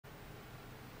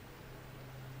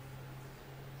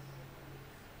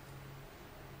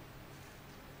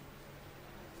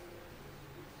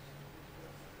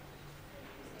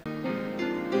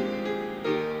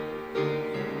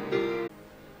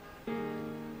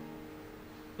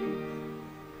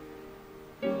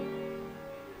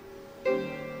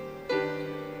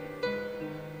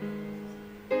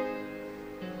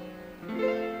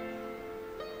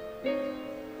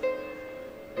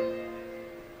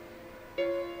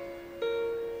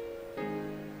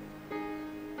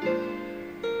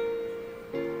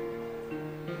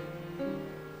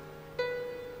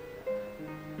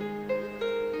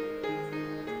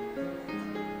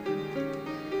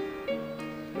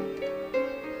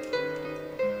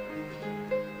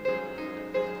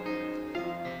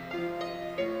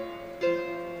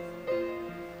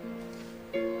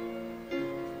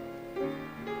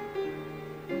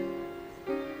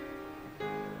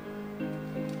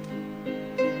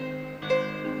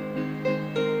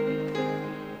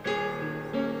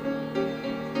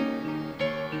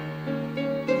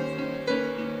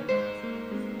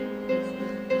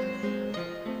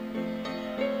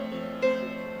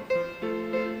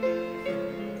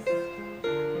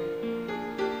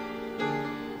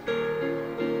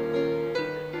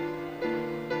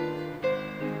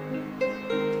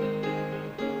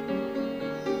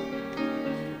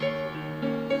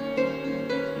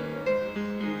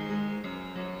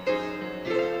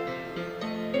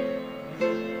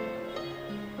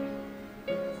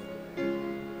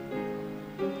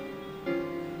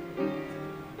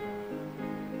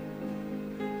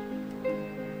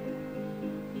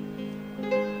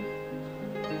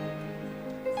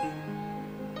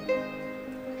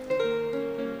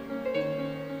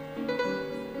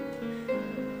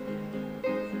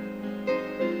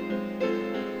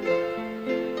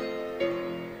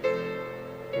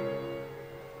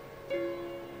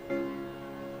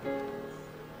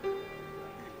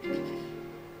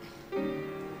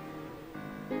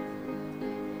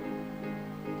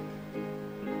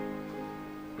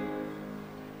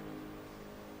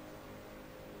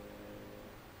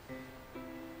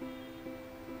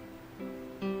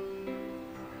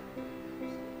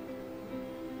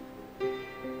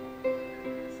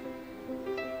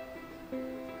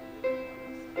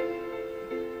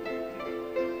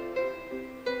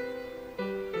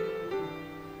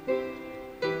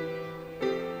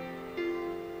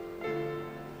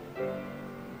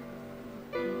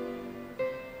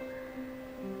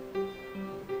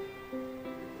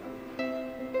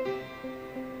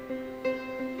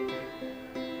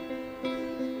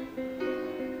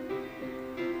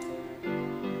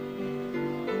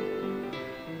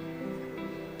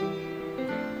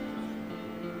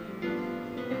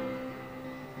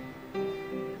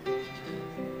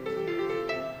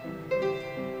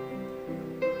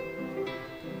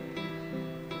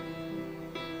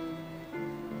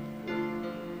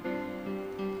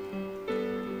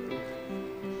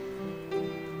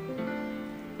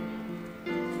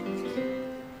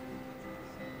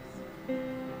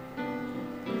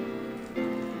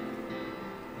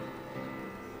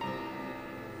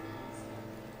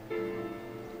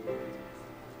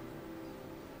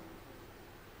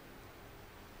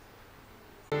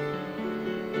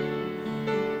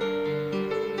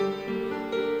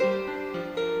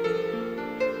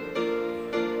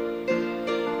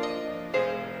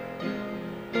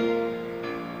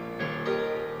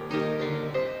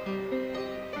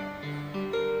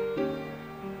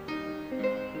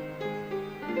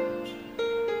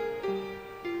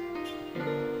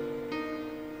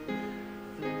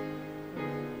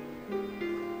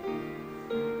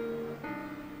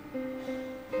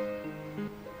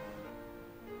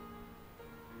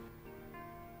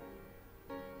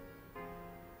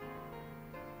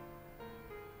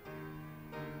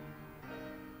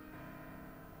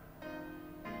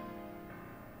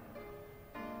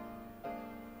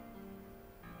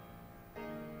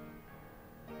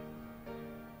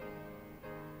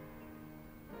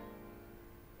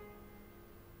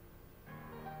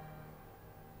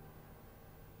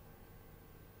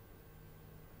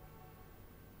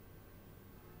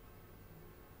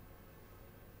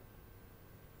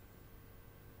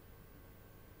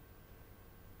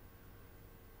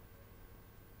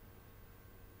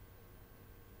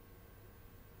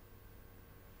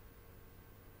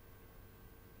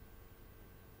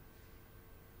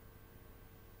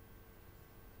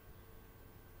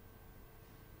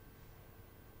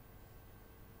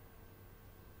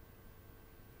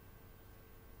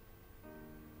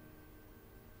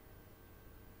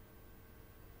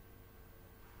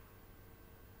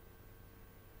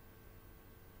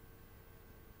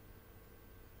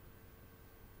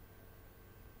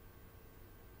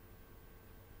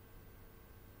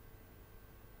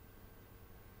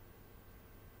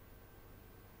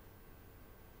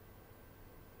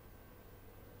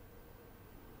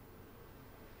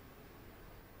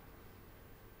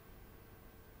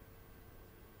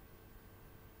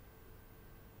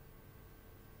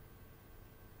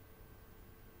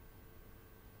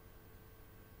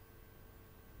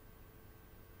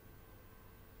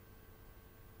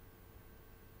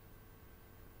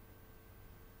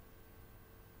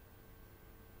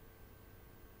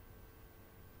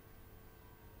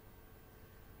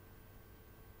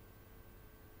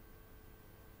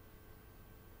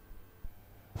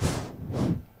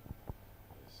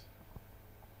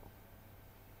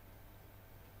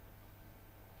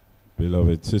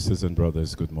Beloved sisters and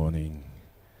brothers, good morning.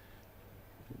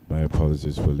 My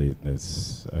apologies for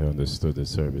lateness. I understood the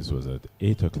service was at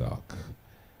 8 o'clock.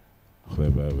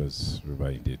 However, I was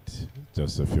reminded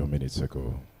just a few minutes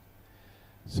ago.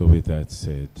 So with that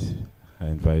said, I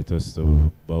invite us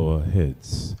to bow our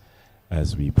heads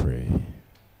as we pray.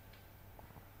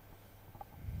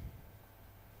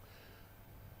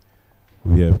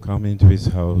 We have come into his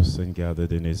house and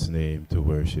gathered in his name to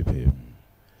worship him.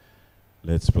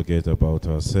 Let's forget about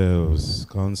ourselves,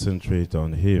 concentrate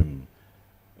on him,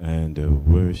 and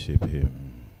worship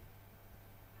him.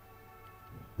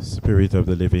 Spirit of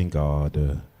the living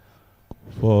God,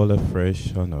 fall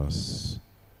afresh on us.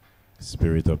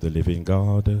 Spirit of the living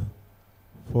God,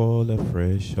 fall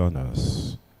afresh on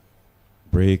us.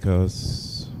 Break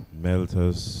us, melt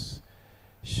us,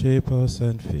 shape us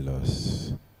and fill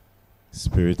us.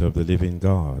 Spirit of the living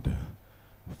God,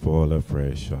 fall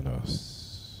afresh on us.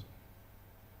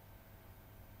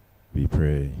 We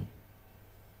pray.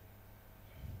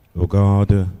 O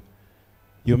God,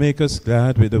 you make us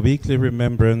glad with the weekly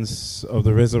remembrance of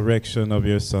the resurrection of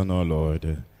your Son, our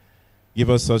Lord. Give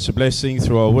us such blessing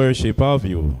through our worship of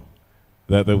you,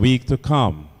 that the week to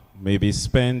come may be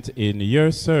spent in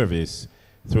your service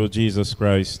through Jesus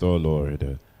Christ, our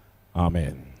Lord.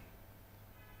 Amen.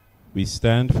 We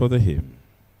stand for the hymn.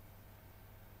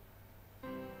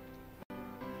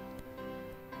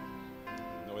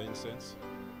 No incense?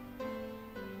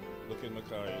 Look in my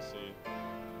car, you see.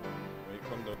 When you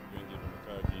come down, you give me the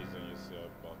car keys and you see a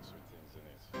box with things in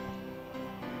it.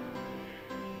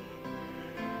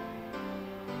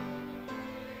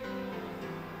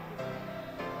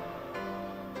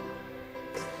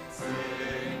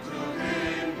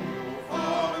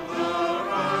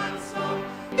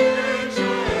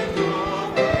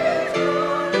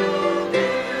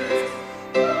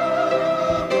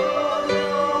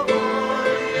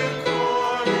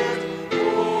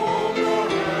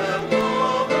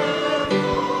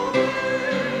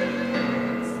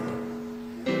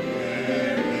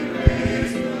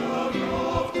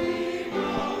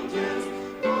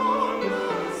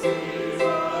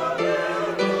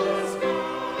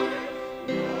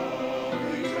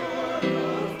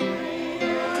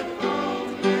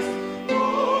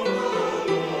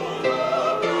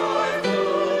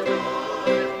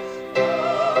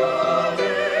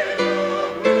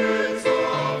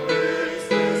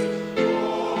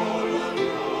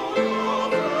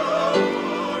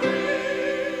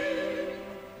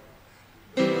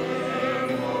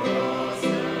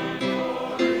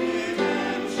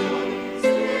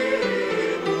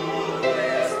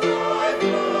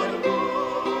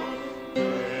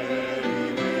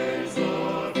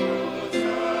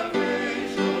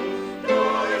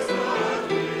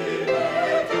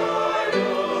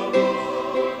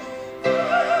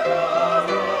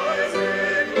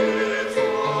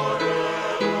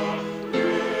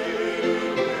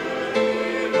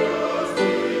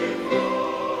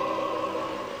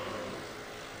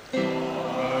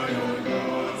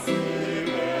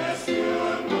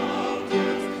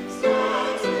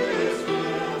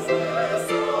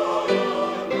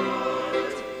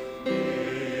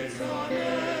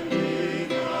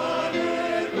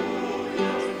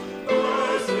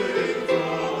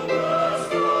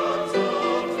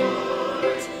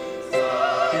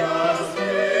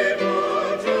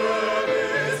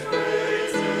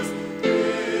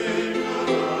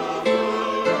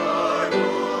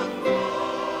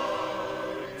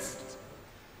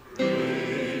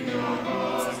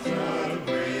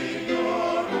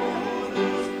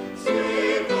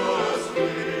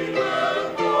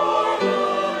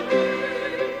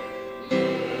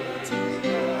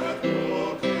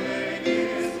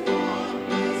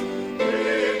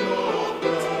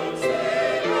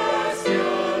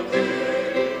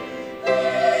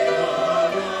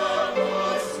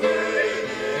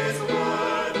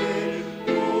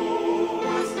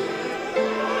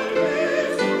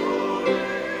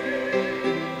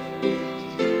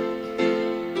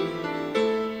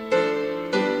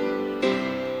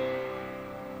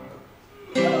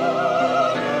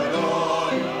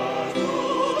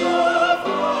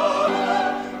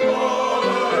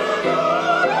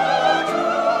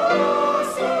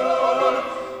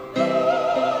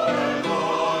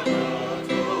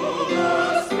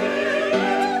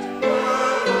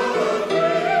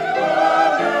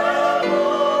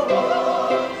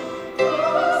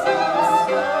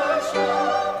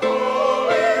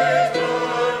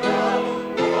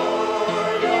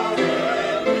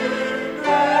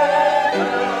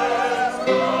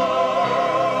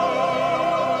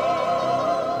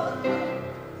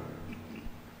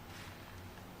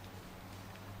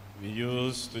 We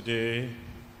use today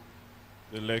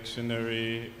the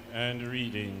lectionary and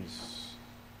readings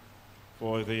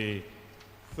for the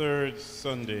third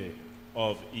Sunday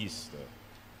of Easter.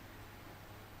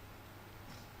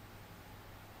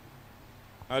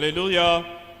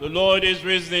 Hallelujah! The Lord is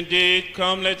risen indeed.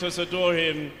 Come, let us adore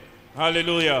him.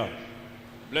 Hallelujah!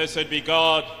 Blessed be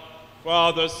God,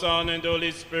 Father, Son, and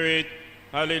Holy Spirit.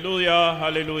 Hallelujah!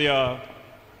 Hallelujah!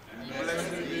 And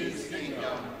blessed be his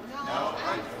kingdom, now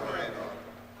and forever.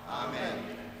 Amen.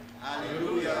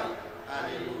 Hallelujah!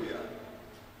 Hallelujah!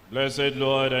 Blessed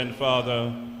Lord and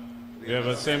Father, we have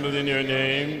assembled in your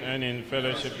name and in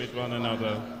fellowship with one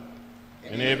another.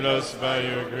 Enable us by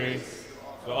your grace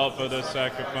to offer the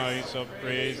sacrifice of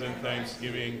praise and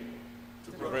thanksgiving,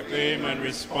 to proclaim and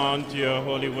respond to your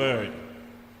holy word.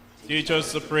 Teach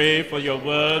us to pray for your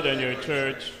word and your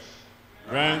church.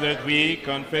 Grant that we,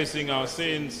 confessing our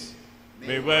sins,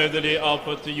 may worthily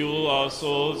offer to you our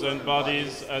souls and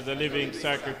bodies as a living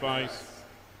sacrifice,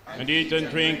 and eat and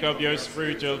drink of your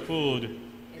spiritual food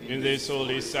in this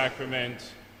holy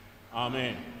sacrament.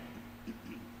 Amen.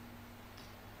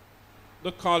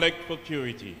 The Collect for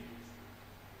Purity.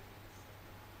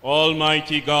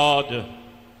 Almighty God,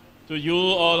 to you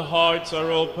all hearts are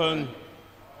open,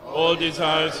 all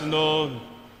desires known,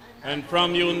 and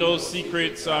from you no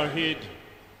secrets are hid.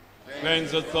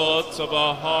 Cleanse the thoughts of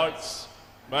our hearts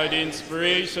by the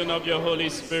inspiration of your Holy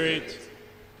Spirit,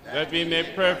 that we may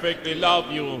perfectly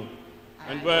love you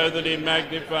and worthily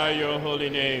magnify your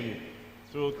holy name.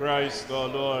 Through Christ our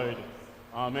Lord.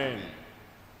 Amen.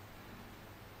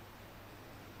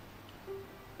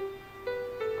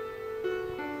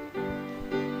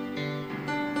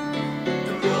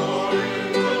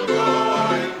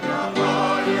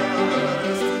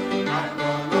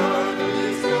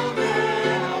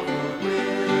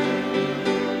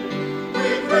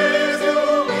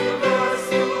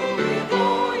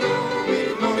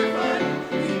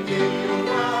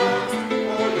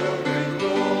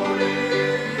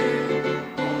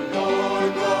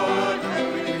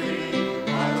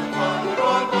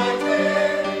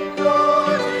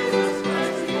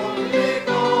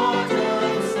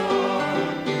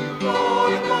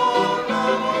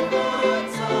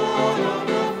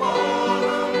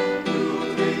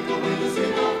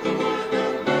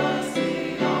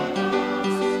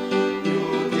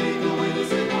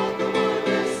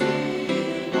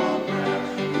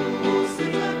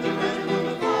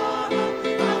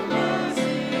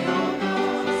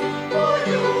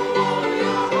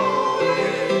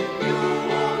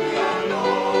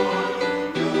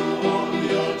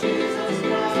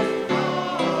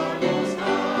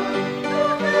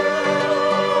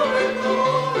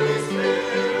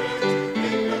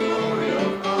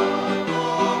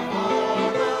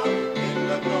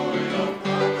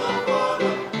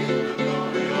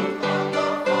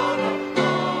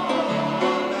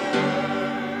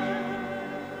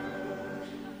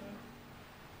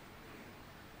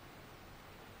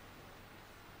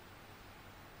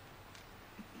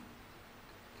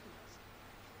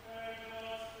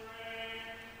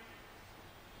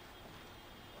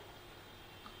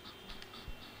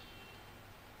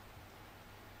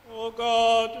 O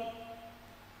God,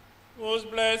 whose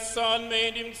blessed Son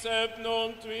made himself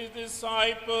known to his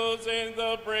disciples in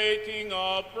the breaking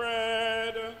of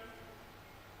bread,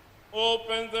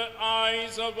 open the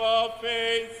eyes of our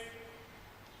faith,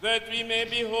 that we may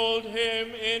behold him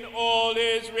in all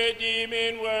his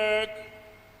redeeming work,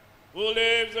 who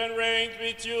lives and reigns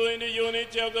with you in the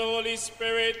unity of the Holy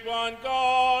Spirit, one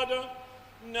God,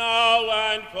 now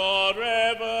and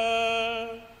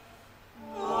forever.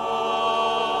 Amen.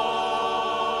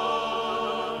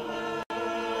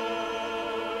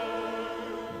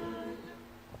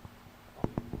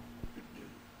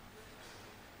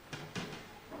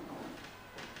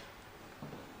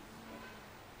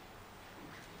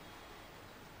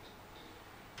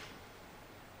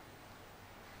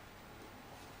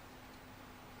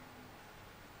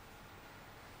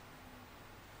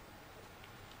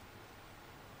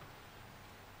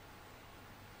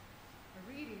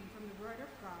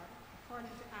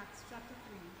 According to Acts chapter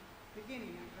 3,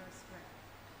 beginning at verse 12.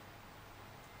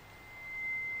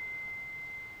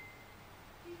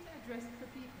 Peter addressed the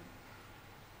people.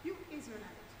 You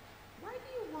Israelites, why do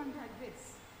you wonder at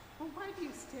this? Or why do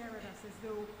you stare at us as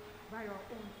though by our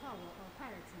own power or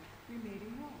piety we made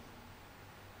him wrong?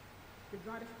 The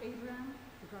God of Abraham,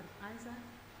 the God of Isaac,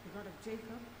 the God of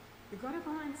Jacob, the God of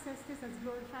our ancestors has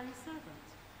glorified his servant,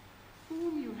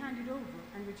 whom you handed over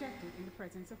and rejected in the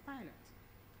presence of Pilate,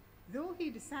 though he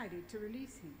decided to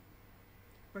release him.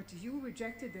 But you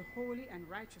rejected the holy and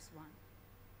righteous one,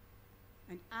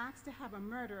 and asked to have a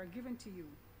murderer given to you,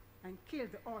 and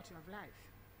killed the author of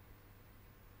life,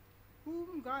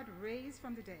 whom God raised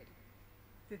from the dead.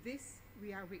 To this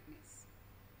we are witness.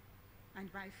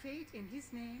 And by faith in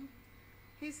his name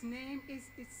is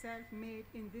itself made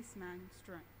in this man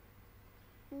strong,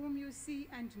 whom you see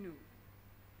and know.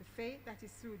 The faith that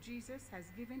is through Jesus has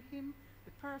given him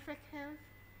the perfect health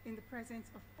in the presence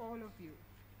of all of you.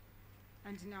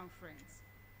 And now, friends,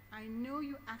 I know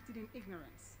you acted in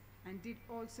ignorance and did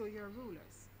also your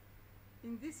rulers.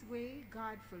 In this way,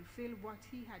 God fulfilled what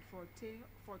he had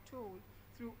foretold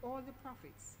through all the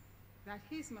prophets, that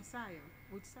his Messiah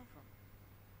would suffer.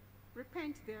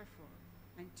 Repent, therefore,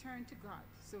 and turn to God,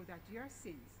 so that your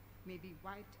sins may be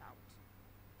wiped out.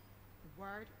 The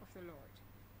word of the Lord.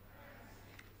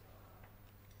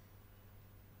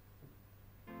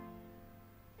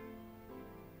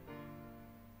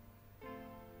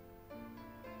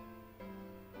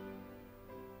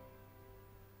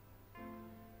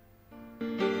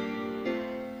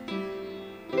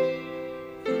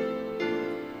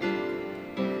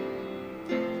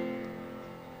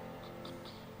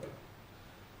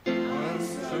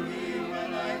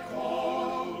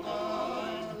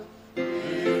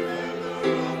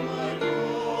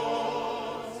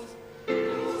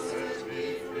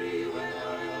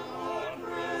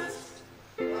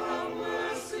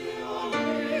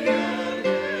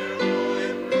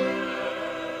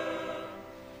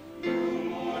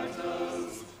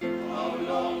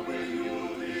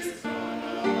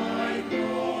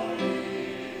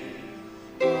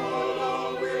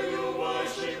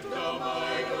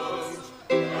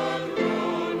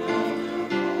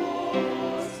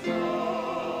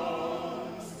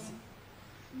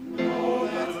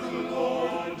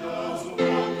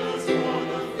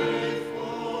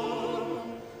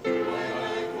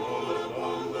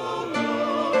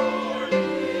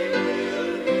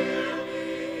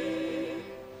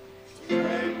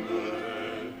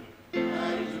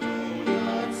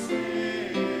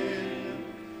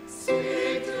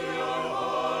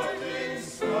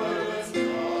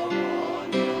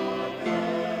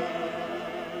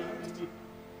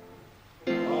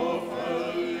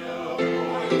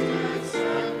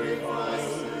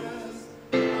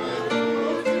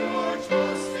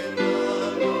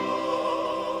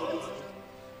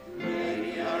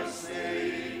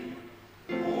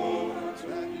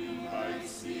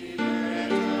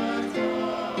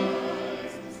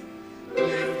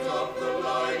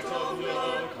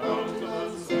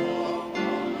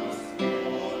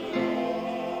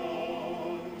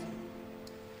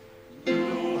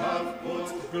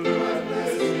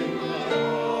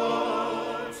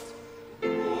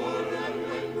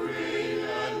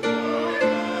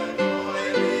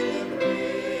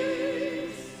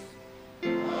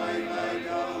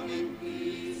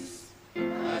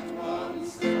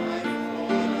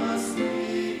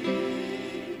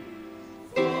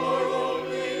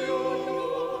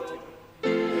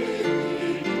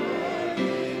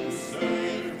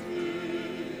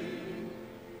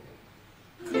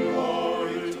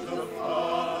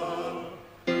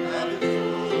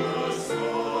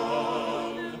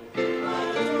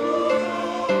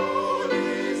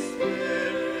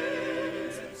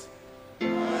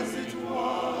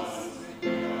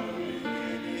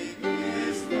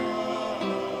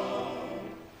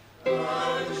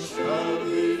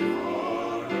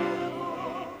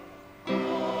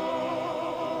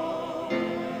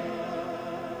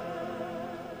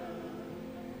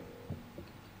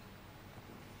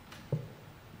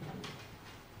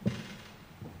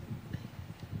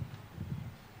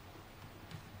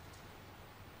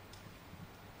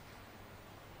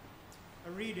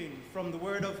 A reading from the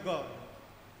Word of God,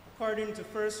 according to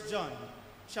 1 John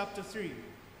chapter 3,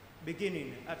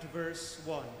 beginning at verse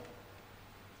 1.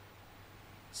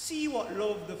 See what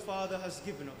love the Father has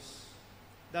given us,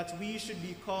 that we should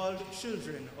be called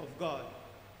children of God,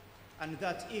 and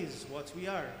that is what we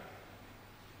are.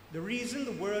 The reason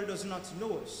the world does not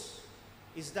know us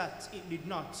is that it did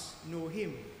not know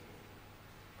him.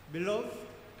 Beloved,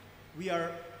 we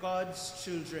are God's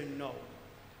children now.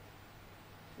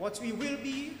 What we will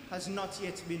be has not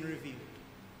yet been revealed.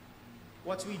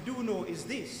 What we do know is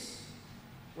this: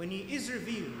 when he is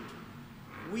revealed,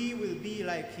 we will be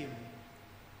like him,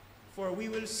 for we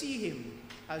will see him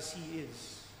as he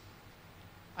is.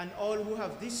 And all who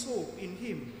have this hope in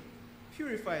him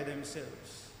purify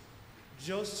themselves,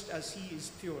 just as he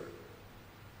is pure.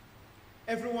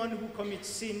 Everyone who commits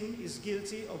sin is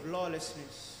guilty of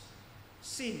lawlessness.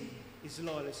 Sin is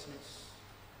lawlessness.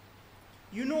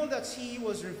 You know that he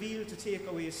was revealed to take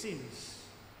away sins,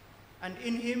 and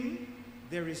in him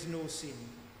there is no sin.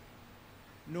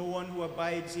 No one who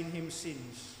abides in him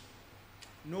sins.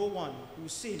 No one who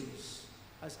sins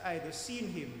has either seen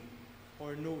him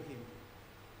or know him.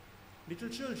 Little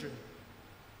children,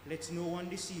 let no one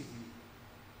deceive you.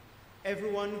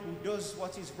 Everyone who does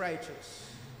what is righteous,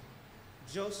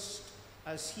 just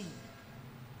as he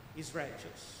is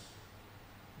righteous.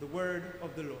 The word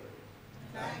of the Lord.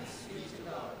 Thanks be to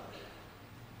God.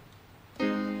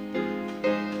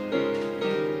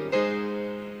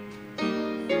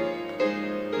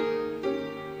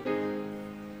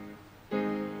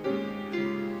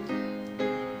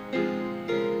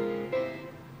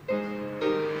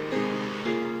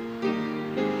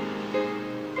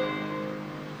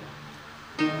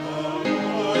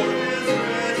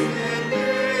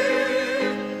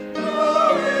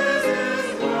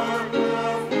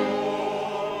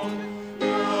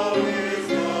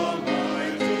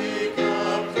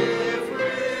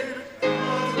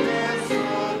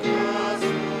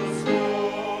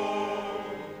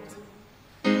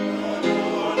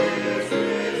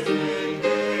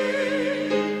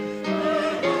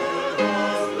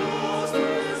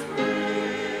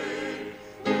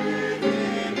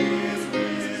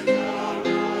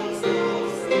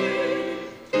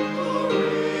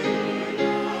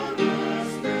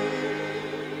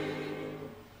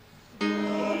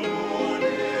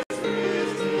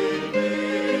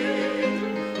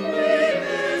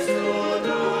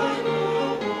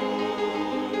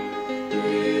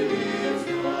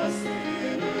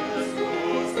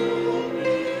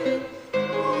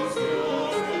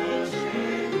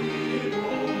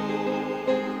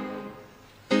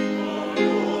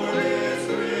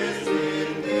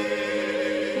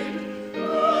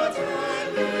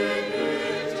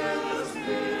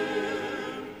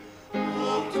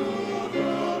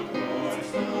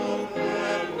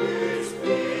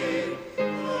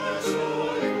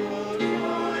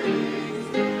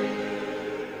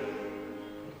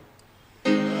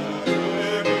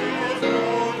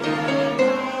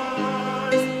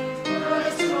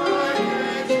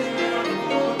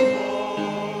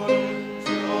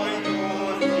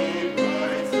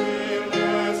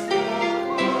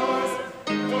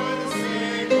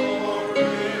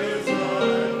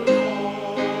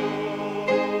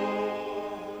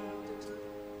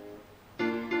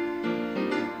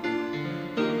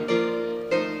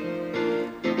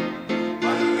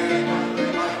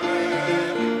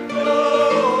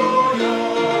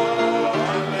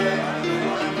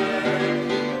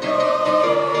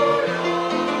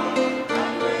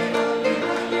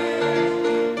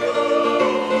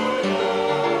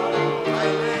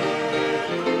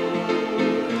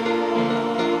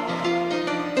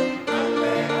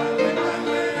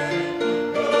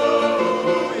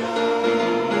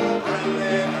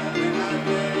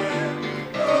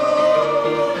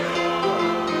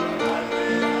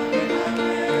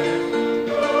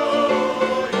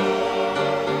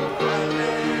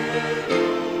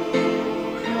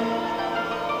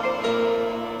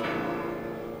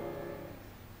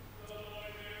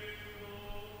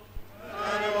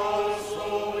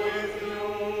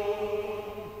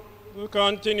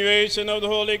 Continuation of the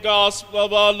Holy Gospel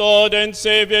of our Lord and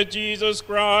Savior Jesus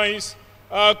Christ,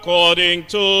 according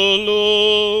to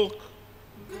Luke.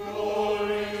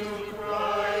 Glory to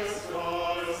Christ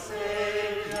our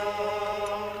Savior.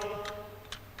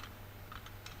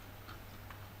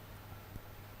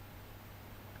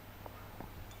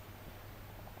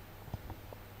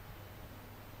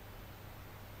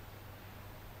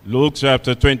 Luke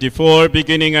chapter 24,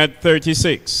 beginning at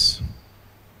 36.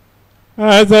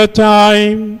 At that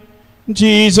time,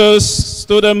 Jesus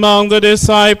stood among the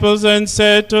disciples and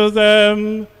said to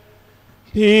them,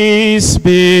 "Peace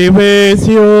be with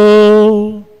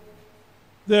you."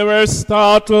 They were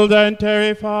startled and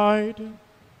terrified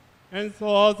and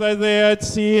thought that they had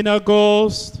seen a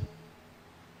ghost.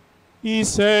 He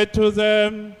said to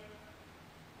them,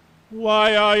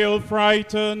 "Why are you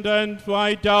frightened and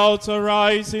why doubts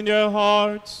arise in your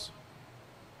hearts?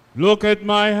 Look at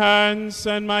my hands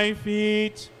and my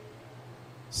feet.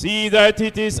 See that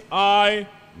it is I,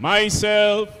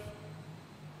 myself.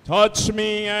 Touch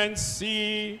me and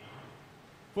see,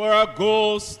 for a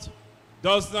ghost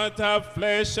does not have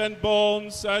flesh and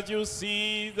bones as you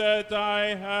see that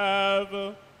I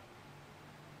have."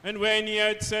 And when he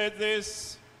had said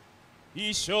this,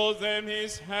 he showed them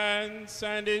his hands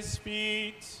and his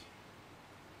feet.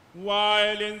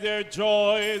 While in their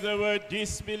joy they were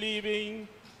disbelieving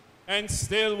and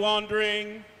still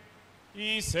wondering,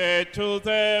 he said to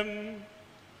them,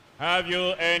 "Have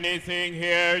you anything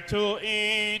here to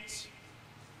eat?"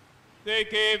 They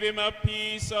gave him a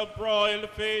piece of broiled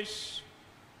fish,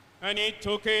 and he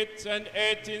took it and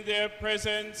ate in their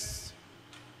presence.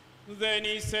 Then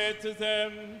he said to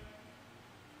them,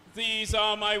 These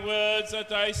are my words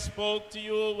that I spoke to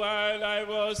you while I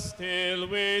was still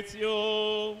with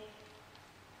you,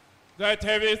 that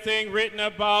everything written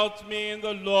about me in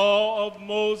the law of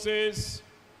Moses,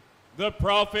 the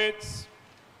prophets,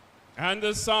 and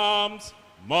the Psalms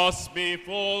must be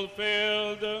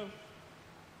fulfilled.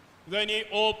 Then he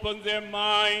opened their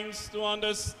minds to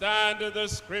understand the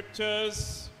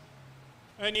scriptures,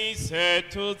 and he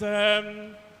said to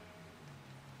them,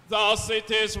 thus it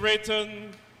is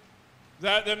written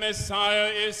that the Messiah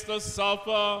is to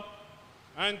suffer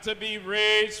and to be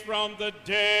raised from the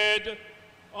dead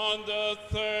on the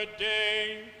third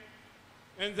day,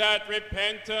 and that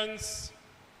repentance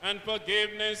and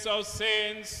forgiveness of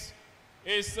sins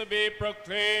is to be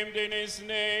proclaimed in his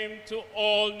name to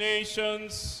all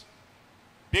nations,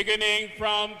 beginning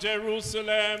from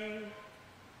Jerusalem.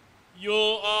 You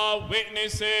are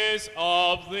witnesses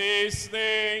of these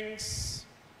things.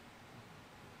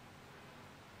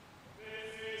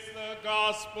 This is the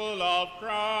gospel of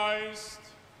Christ.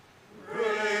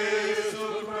 Praise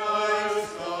to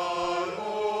Christ our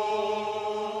Lord.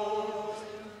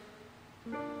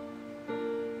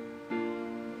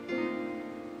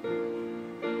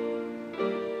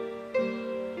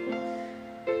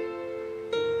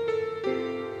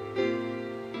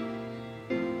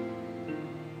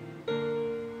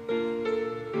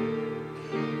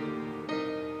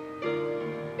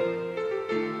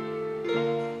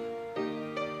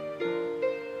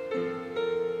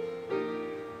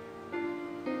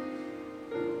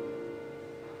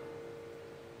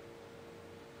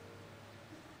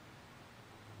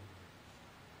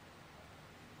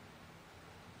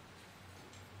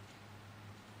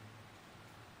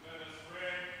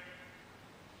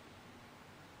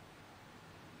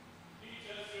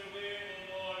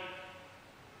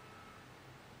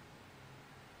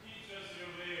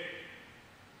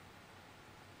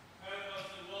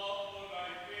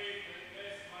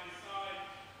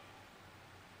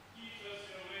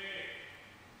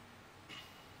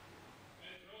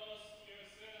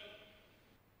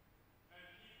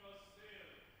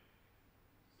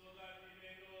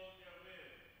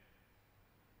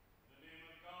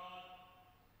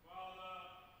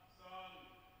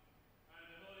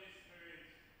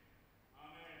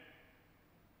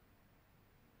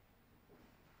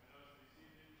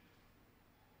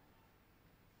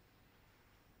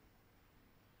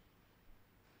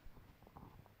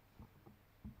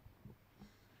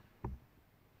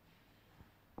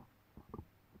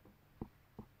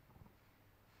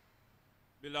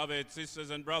 Beloved sisters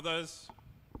and brothers,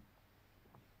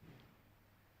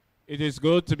 it is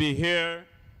good to be here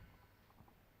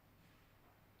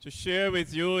to share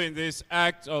with you in this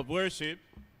act of worship.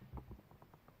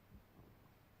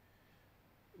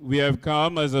 We have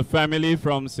come as a family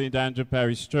from St. Andrew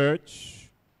Parish Church.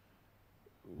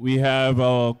 We have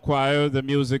our choir, the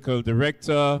musical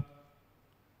director.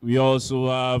 We also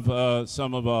have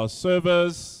some of our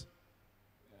servers,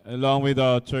 along with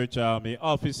our church army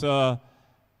officer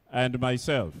and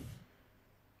myself.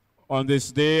 On this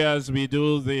day, as we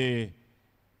do the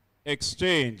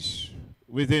exchange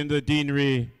within the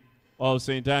Deanery of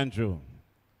St. Andrew,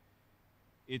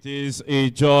 it is a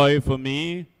joy for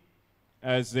me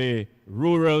as the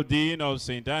rural dean of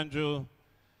St. Andrew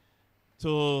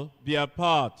to be a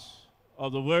part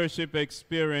of the worship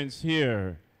experience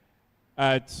here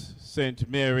at St.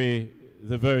 Mary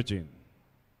the Virgin.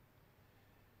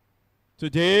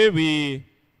 Today we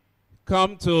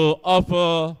come to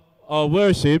offer our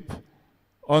worship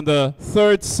on the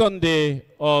third Sunday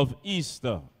of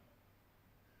Easter.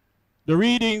 The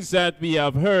readings that we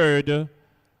have heard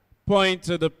point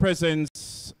to the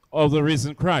presence of the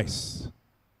risen Christ.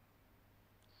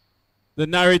 The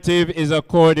narrative is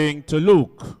according to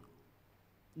Luke,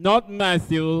 not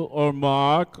Matthew or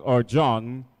Mark or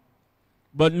John,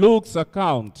 but Luke's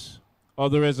account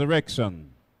of the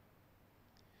resurrection.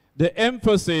 The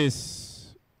emphasis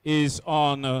is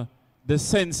on the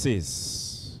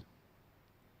senses.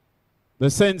 The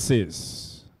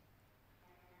senses.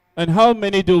 And how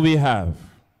many do we have?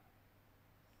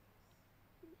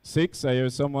 6? I hear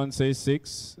someone say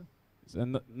 6. Is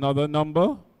another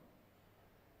number?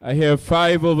 I hear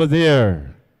 5 over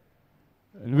there.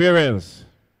 And where else?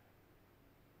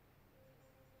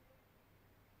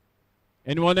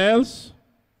 Anyone else?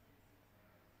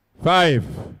 5.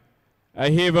 I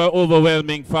hear an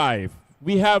overwhelming 5.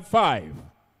 We have 5.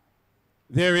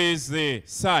 There is the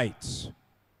sight.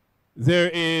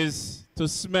 There is to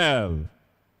smell,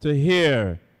 to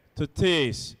hear, to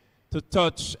taste, to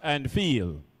touch and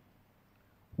feel.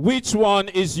 Which one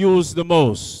is used the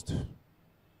most?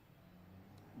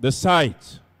 The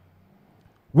sight.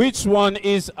 Which one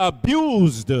is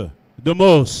abused the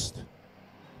most?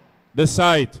 The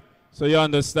sight. So you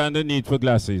understand the need for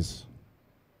glasses.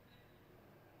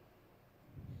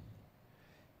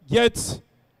 Yet,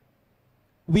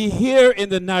 we hear in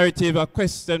the narrative a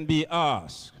question be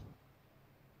asked.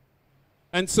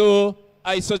 And so,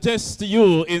 I suggest to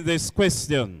you in this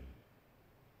question,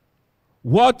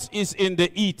 what is in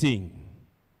the eating?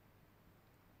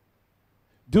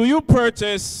 Do you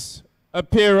purchase a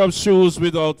pair of shoes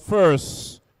without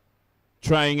first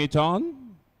trying it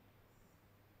on?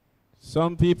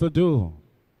 Some people do.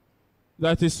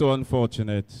 That is so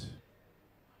unfortunate.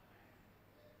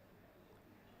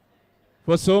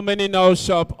 For so many now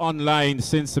shop online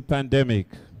since the pandemic.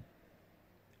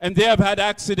 And they have had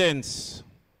accidents.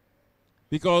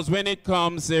 Because when it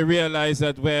comes, they realize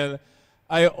that, well,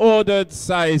 I ordered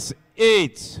size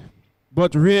 8,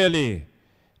 but really,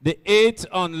 the 8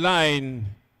 online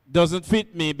doesn't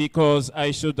fit me because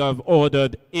I should have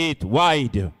ordered 8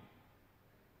 wide.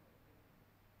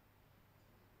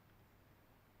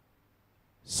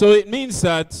 So it means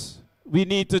that we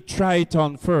need to try it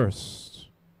on first.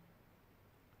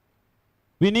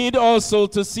 We need also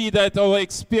to see that our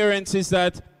experience is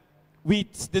that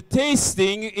the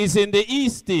tasting is in the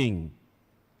eating.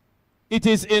 It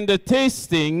is in the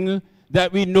tasting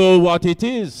that we know what it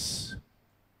is.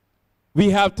 We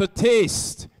have to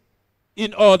taste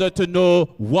in order to know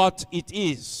what it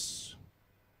is.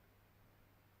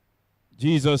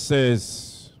 Jesus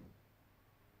says,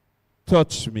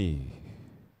 touch me,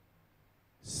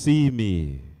 see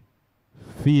me,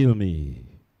 feel me.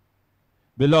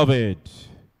 Beloved,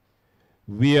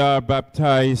 we are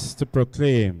baptized to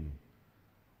proclaim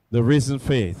the risen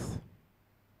faith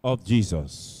of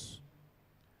Jesus.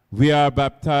 We are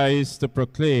baptized to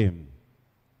proclaim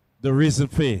the risen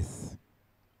faith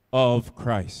of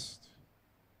Christ.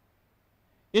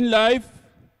 In life,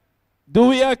 do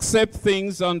we accept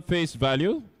things on face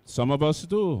value? Some of us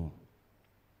do.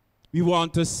 We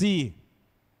want to see,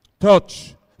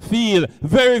 touch, feel,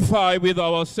 verify with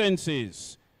our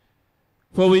senses.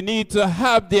 For we need to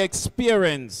have the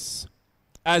experience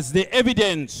as the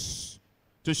evidence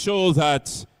to show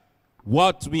that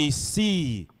what we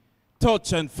see,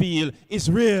 touch, and feel is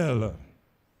real.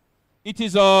 It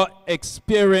is our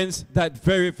experience that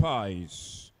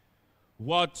verifies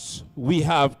what we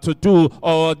have to do,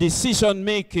 our decision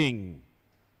making,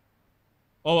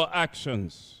 our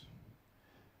actions.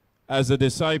 As the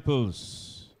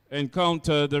disciples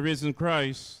encounter the risen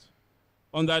Christ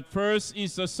on that first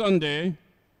Easter Sunday,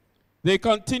 they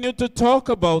continued to talk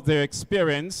about their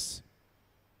experience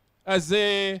as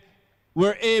they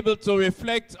were able to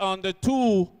reflect on the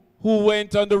two who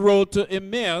went on the road to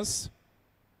Emmaus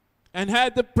and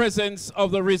had the presence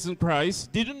of the risen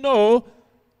Christ, didn't know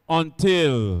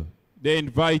until they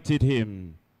invited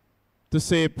him to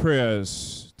say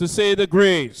prayers, to say the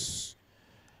grace.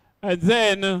 And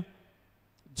then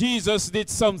Jesus did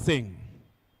something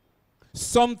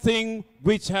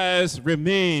which has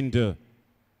remained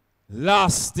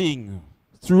lasting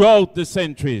throughout the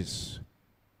centuries.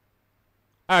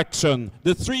 Action,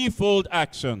 the threefold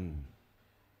action.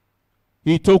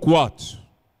 He took what?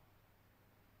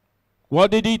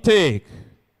 What did he take?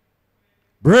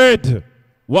 Bread.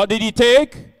 What did he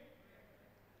take?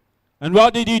 And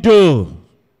what did he do?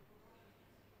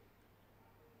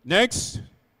 Next.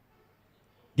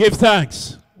 Give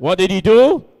thanks. What did he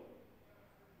do?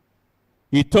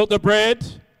 He took the bread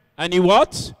and he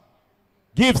what?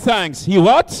 Give thanks. He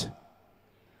what?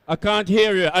 I can't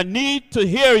hear you. I need to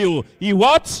hear you. He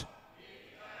what?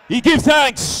 He gave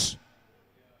thanks.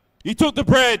 He took the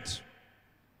bread.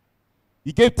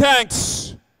 He gave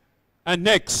thanks. And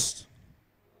next,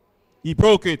 he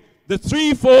broke it. The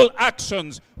threefold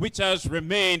actions which has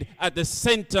remained at the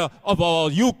center of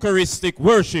our Eucharistic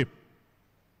worship.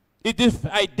 It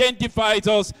identifies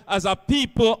us as a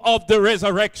people of the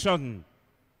resurrection.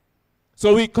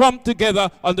 So we come together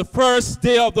on the first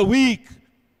day of the week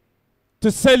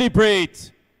to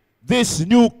celebrate this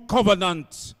new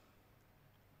covenant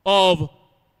of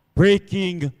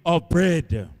breaking of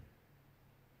bread.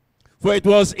 For it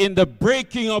was in the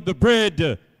breaking of the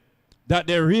bread that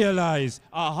they realized,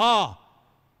 aha,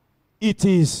 it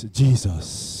is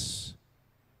Jesus.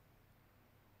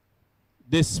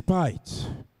 Despite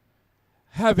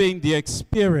having the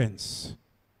experience,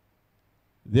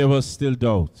 there was still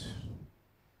doubt.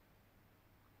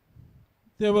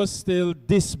 There was still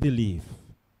disbelief.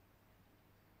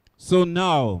 So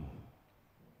now,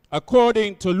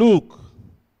 according to Luke,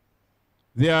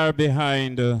 they are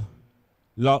behind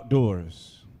locked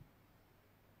doors.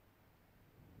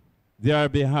 They are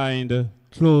behind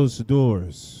closed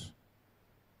doors.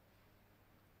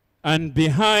 And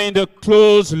behind the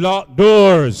closed locked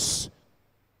doors,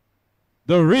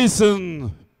 the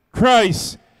risen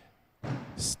Christ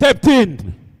stepped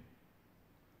in.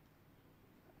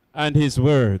 And his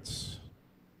words,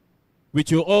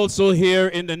 which you also hear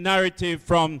in the narrative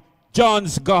from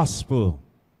John's Gospel,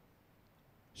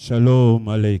 Shalom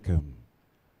Aleichem,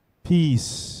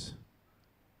 peace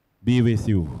be with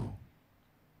you.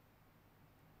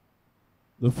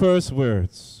 The first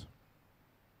words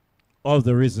of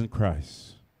the risen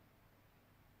Christ.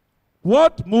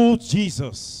 What moved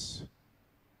Jesus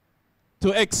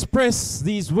to express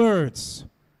these words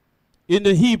in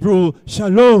the Hebrew,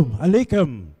 Shalom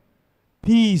Aleichem,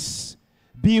 peace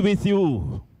be with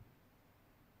you,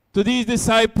 to these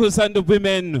disciples and the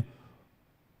women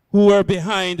who were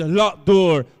behind a locked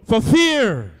door for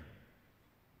fear?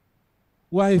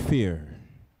 Why fear?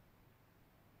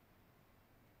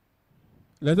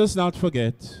 Let us not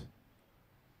forget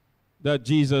that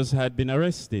Jesus had been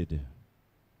arrested,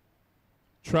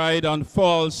 tried on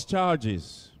false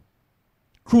charges,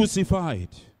 crucified.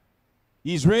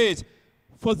 He's raised.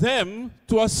 For them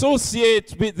to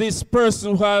associate with this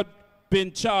person who had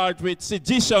been charged with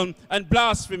sedition and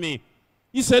blasphemy,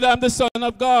 he said, I'm the Son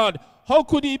of God. How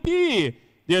could he be?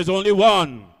 There's only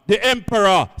one, the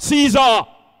Emperor, Caesar.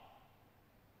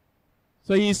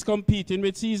 So he's competing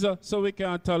with Caesar, so we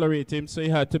can't tolerate him, so he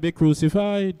had to be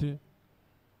crucified.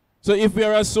 So if we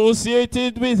are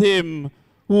associated with him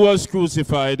who was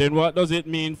crucified, then what does it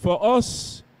mean for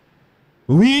us?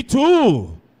 We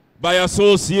too, by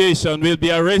association, will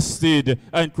be arrested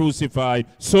and crucified.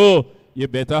 So you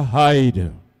better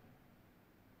hide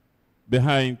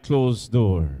behind closed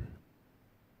door.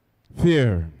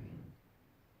 Fear.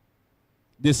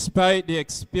 Despite the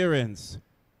experience,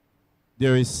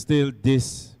 there is still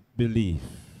disbelief.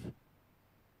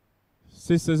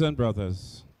 Sisters and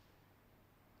brothers,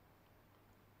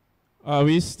 are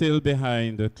we still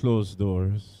behind the closed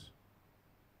doors?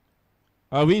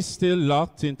 Are we still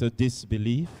locked into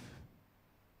disbelief?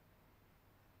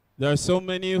 There are so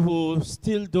many who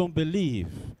still don't believe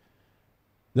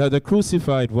that the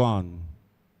crucified one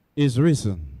is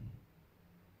risen.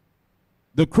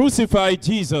 The crucified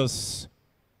Jesus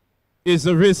is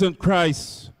the risen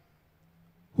Christ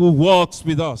who walks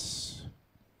with us.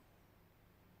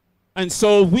 And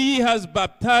so we as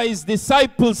baptized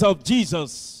disciples of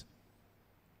Jesus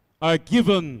are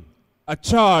given a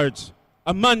charge,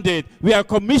 a mandate. We are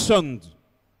commissioned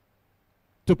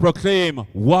to proclaim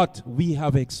what we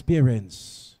have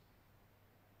experienced,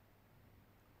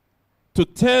 to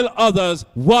tell others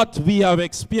what we have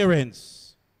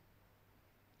experienced.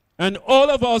 And all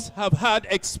of us have had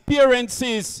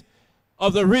experiences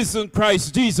of the risen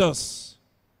Christ Jesus.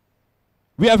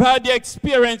 We have had the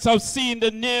experience of seeing the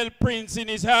nail prints in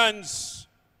his hands.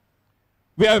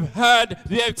 We have had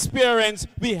the experience,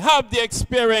 we have the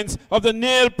experience of the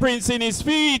nail prints in his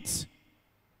feet.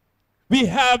 We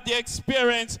have the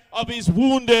experience of his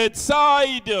wounded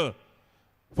side.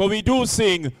 For we do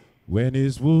sing, when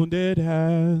his wounded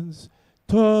hands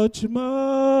touch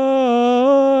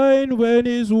mine, when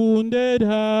his wounded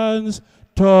hands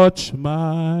touch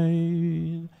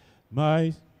mine,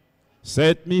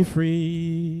 set me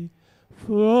free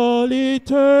for all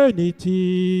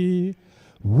eternity.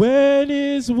 When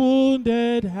his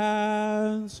wounded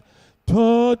hands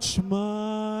touch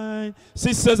mine.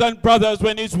 Sisters and brothers,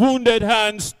 when his wounded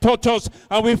hands touch us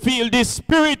and we feel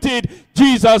dispirited,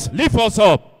 Jesus lift us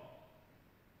up.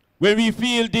 When we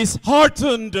feel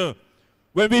disheartened,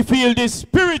 when we feel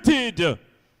dispirited,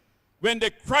 when the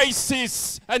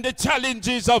crisis and the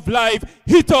challenges of life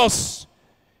hit us,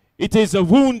 it is the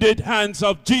wounded hands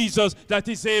of Jesus that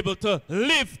is able to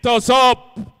lift us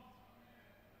up.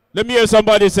 Let me hear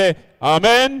somebody say,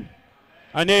 Amen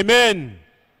and Amen.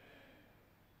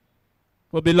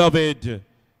 For beloved,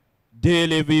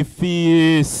 daily we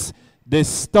face the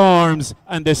storms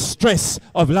and the stress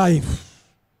of life.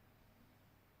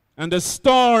 And the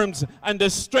storms and the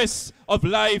stress of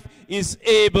life is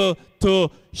able to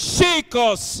shake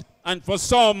us, and for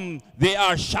some, they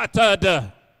are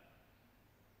shattered.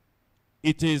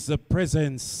 It is the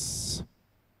presence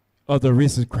of the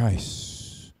risen Christ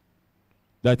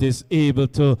that is able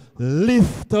to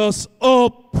lift us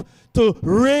up, to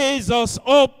raise us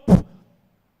up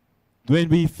when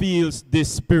we feel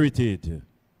dispirited.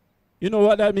 You know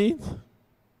what that means?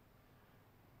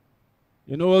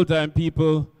 You know, all the time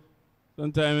people,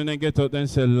 sometimes when they get out and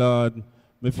say, Lord,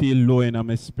 I feel low in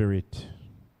my spirit.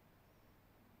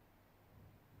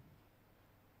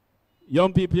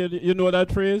 Young people, you know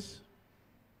that phrase?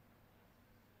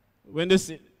 When they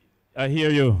say, I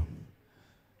hear you.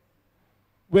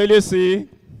 Well, you see,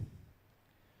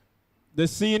 the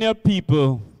senior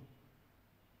people,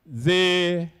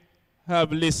 they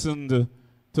have listened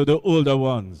to the older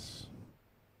ones.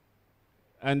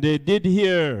 And they did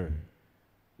hear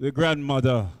the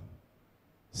grandmother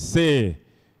say,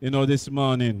 this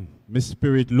morning, my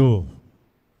spirit low.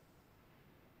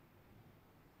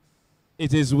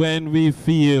 It is when we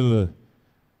feel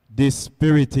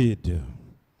dispirited,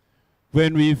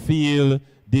 when we feel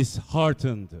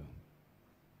disheartened,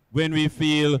 when we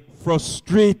feel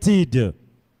frustrated,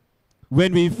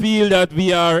 when we feel that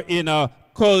we are in a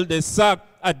cul-de-sac,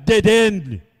 a dead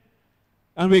end,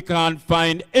 and we can't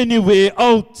find any way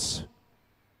out.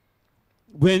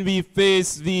 When we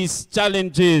face these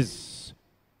challenges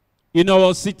in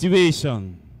our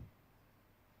situation,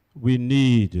 we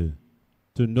need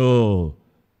to know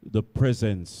the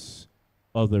presence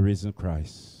of the risen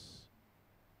Christ,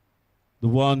 the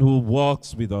one who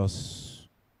walks with us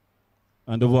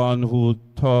and the one who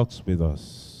talks with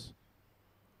us.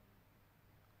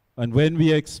 And when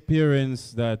we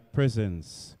experience that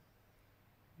presence,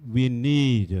 we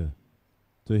need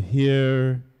to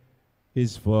hear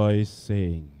his voice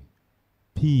saying,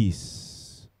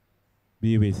 peace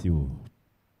be with you.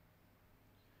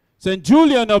 St.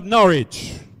 Julian of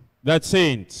Norwich, that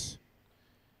saint,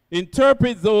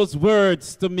 interpret those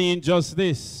words to mean just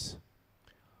this: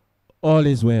 all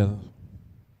is well.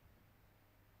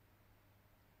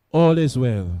 All is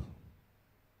well.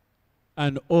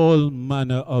 And all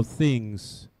manner of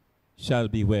things shall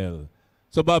be well.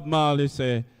 So Bob Marley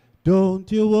say,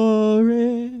 don't you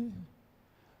worry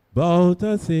about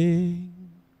a thing,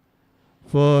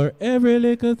 for every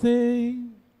little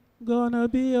thing gonna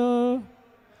be all.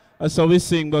 That's how we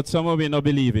sing, but some of you don't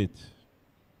believe it.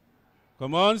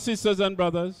 Come on, sisters and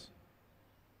brothers.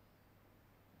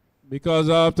 Because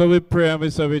after we pray and we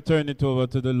say we turn it over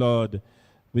to the Lord,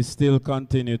 we still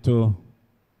continue to,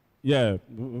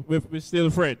 we still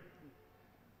fret.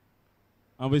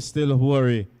 And we still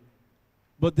worry.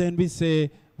 But then we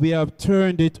say we have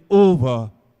turned it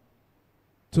over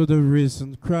to the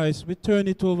risen Christ. We turn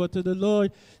it over to the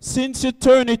Lord. Since you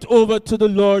turn it over to the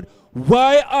Lord,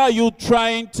 why are you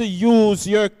trying to use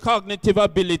your cognitive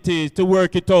abilities to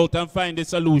work it out and find a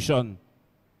solution?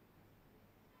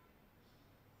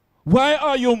 Why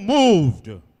are you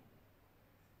moved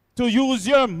to use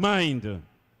your mind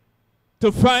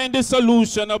to find a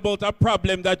solution about a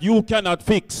problem that you cannot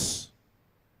fix?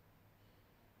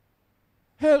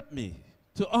 Help me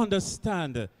to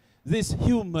understand this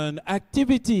human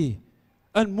activity,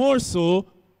 and more so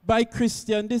by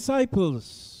Christian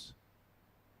disciples.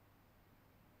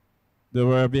 They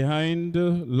were behind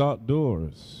locked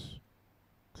doors,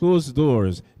 closed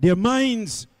doors. Their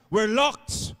minds were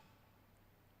locked.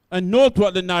 And note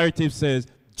what the narrative says.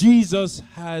 Jesus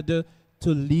had to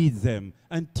lead them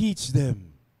and teach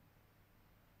them.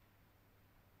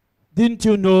 Didn't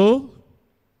you know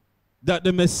that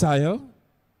the Messiah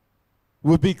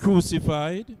would be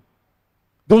crucified?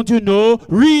 Don't you know?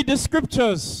 Read the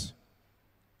scriptures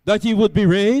that he would be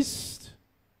raised.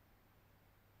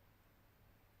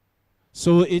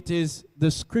 So it is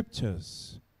the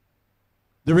scriptures,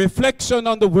 the reflection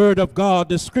on the word of God,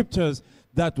 the scriptures,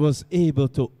 that was able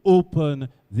to open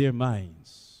their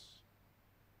minds.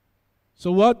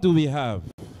 So what do we have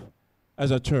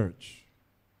as a church?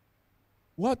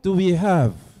 What do we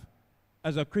have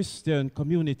as a Christian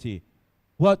community?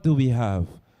 What do we have?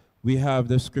 We have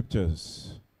the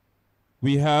scriptures.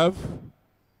 We have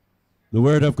the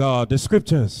word of God, the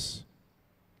scriptures.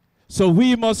 So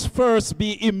we must first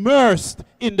be immersed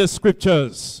in the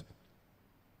scriptures.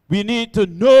 We need to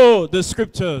know the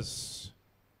scriptures.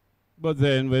 But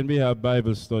then when we have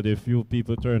Bible study, few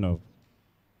people turn up.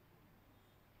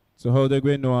 So how are they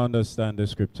going to understand the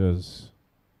scriptures?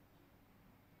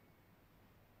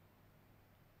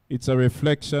 It's a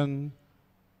reflection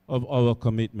of our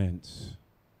commitment.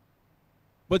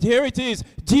 But here it is.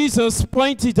 Jesus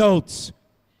pointed out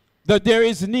that there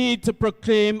is need to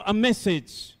proclaim a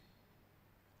message.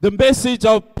 The message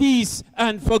of peace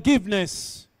and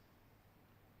forgiveness.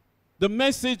 The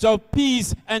message of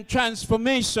peace and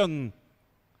transformation.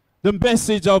 The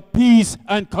message of peace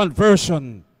and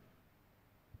conversion.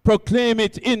 Proclaim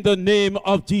it in the name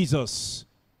of Jesus.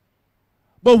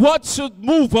 But what should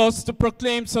move us to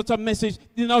proclaim such a message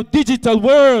in our digital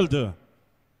world?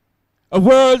 A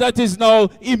world that is now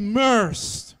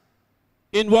immersed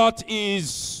in what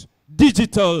is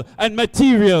digital and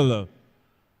material.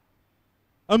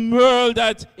 A world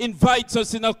that invites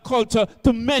us in a culture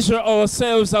to measure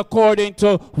ourselves according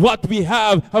to what we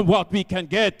have and what we can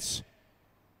get.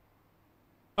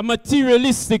 A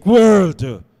materialistic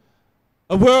world.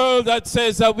 A world that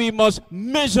says that we must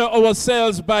measure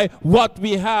ourselves by what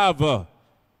we have,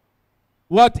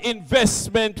 what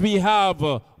investment we have,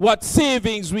 what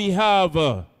savings we have.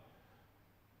 The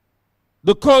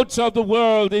culture of the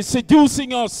world is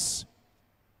seducing us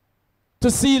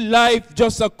to see life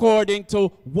just according to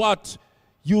what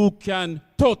you can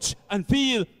touch and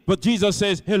feel. But Jesus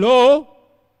says, hello,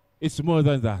 it's more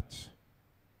than that.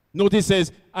 Notice he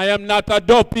says, I am not a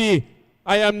dopey.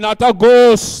 I am not a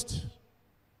ghost.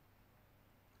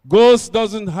 Ghost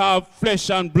doesn't have flesh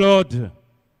and blood.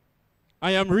 I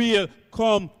am real.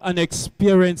 Come and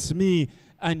experience me,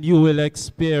 and you will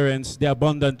experience the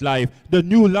abundant life, the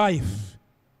new life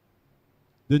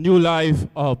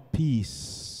of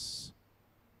peace,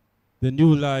 the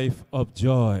new life of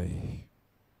joy.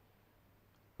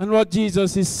 And what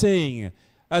Jesus is saying,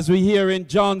 as we hear in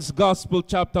John's Gospel,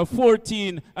 chapter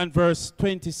 14 and verse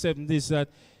 27, is that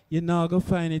you're not going to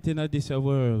find it in this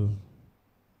world.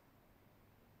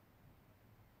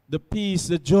 The peace,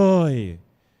 the joy,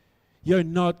 you're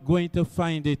not going to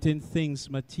find it in things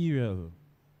material.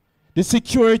 The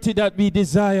security that we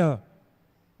desire,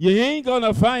 you ain't going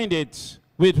to find it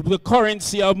with the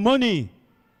currency of money.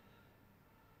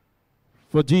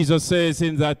 For Jesus says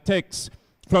in that text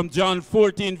from John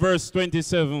 14 verse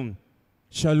 27,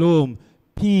 Shalom,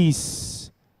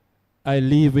 peace I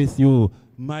leave with you.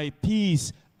 My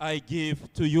peace I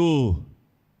give to you.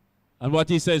 And what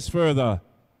he says further,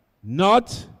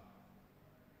 not,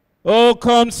 oh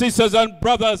come sisters and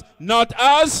brothers, not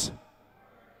as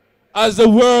the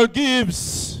world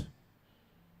gives.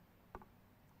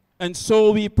 And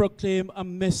so we proclaim a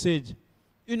message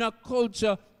in a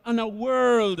culture and a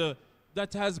world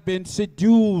that has been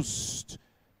seduced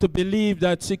to believe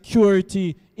that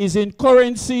security is in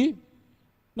currency.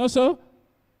 No, sir?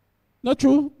 Not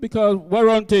true, because we're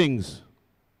on things.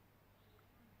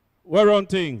 We're on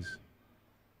things.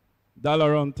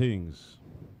 Dollar on things.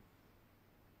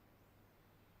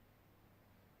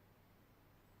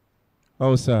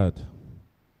 How sad.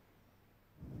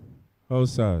 How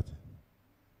sad.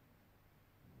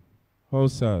 How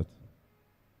sad.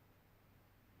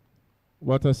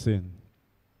 What a sin.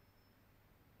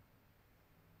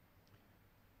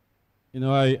 You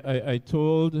know, I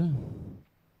told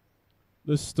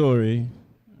the story,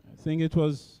 I think it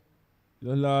was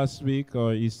the last week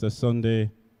or Easter Sunday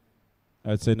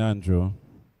at St. Andrew.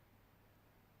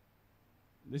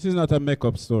 This is not a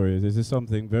make-up story. This is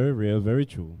something very real, very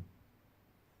true.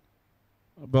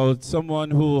 About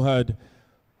someone who had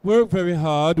worked very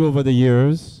hard over the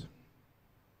years.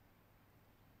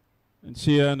 And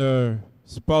she and her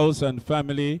spouse and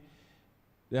family,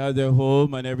 they had their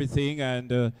home and everything,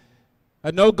 and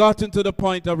had now gotten to the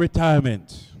point of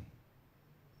retirement.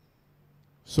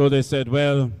 So they said,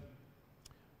 well,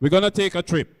 we're going to take a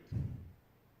trip.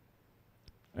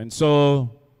 And so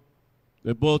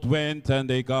they both went and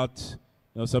they got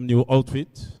some new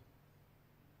outfit,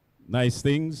 nice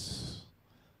things.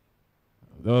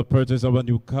 The purchase of a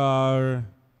new car,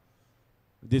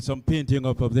 did some painting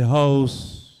up of the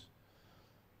house,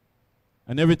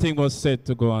 and everything was set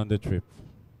to go on the trip.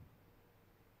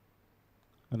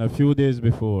 And a few days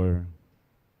before,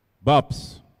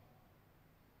 bops,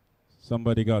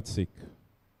 somebody got sick.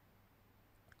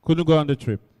 Couldn't go on the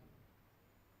trip.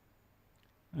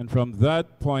 And from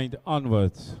that point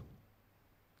onwards,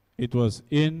 it was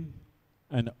in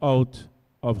and out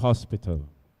of hospital.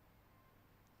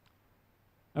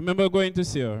 I remember going to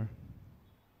see her.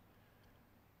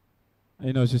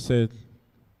 You know, she said,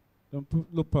 don't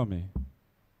look for me.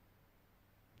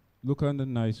 Look on the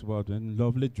nice woman,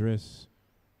 lovely dress,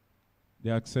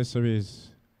 the accessories,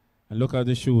 and look at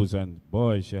the shoes. And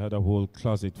boy, she had a whole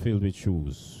closet filled with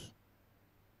shoes.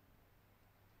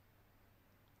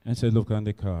 And said, look on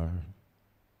the car.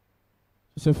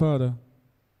 She said, Father,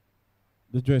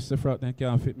 the dress, the frock, they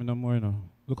can't fit me no more, you know.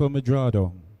 Look how me draw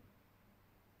down.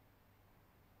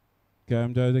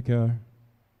 Can't drive the car.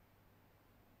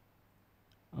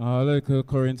 All the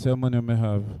currency and money I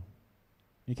have,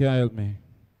 you can't help me.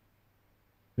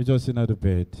 We just in the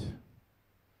bed.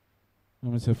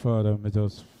 And I said, Father, I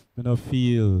don't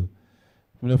feel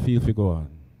to go on.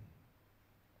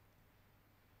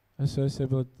 I said,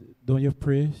 but don't you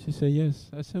pray? She said, yes.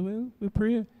 I said, well, we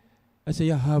pray. I said,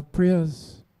 you have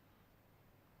prayers.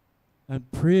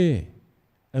 And pray.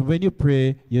 And when you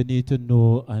pray, you need to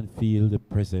know and feel the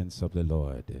presence of the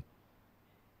Lord.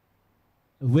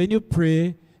 When you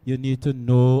pray, you need to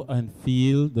know and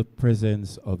feel the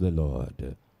presence of the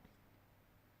Lord.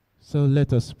 So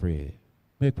let us pray.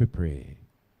 Make we pray.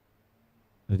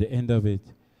 At the end of it,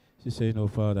 she said, no,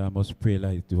 Father, I must pray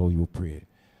like how you pray.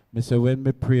 I said, when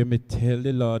me pray, me tell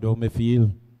the Lord how me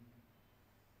feel.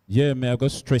 Yeah, may I go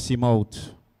stress him out.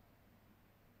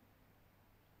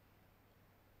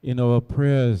 In our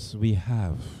prayers, we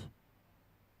have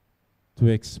to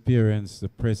experience the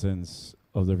presence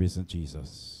of the risen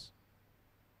Jesus.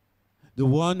 The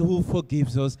one who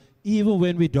forgives us even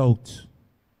when we doubt.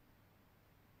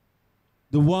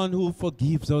 The one who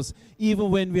forgives us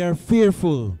even when we are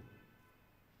fearful.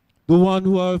 The one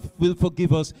who will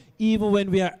forgive us even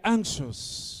when we are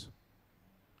anxious.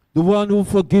 The one who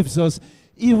forgives us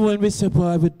even when we say,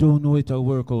 "Boy, we don't know it will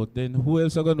work out." Then who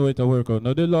else are going to know it will work out?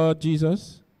 Not the Lord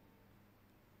Jesus.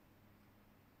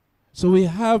 So we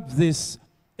have this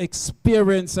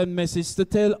experience and message to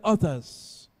tell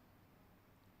others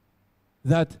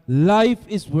that life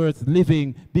is worth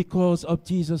living because of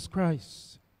Jesus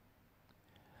Christ.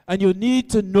 And you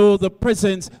need to know the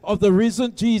presence of the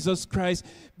risen Jesus Christ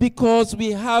because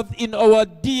we have in our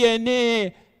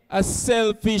DNA a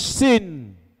selfish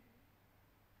sin.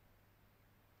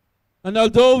 And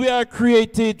although we are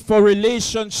created for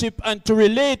relationship and to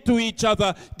relate to each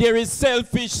other, there is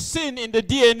selfish sin in the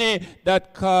DNA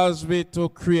that causes me to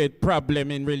create problem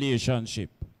in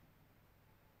relationship.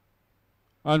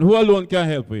 And who alone can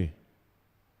help me?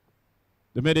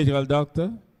 The medical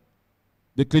doctor?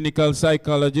 The clinical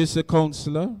psychologist? The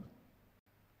counselor?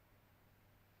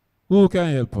 Who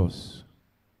can help us?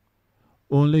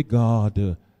 Only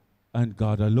God and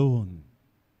God alone.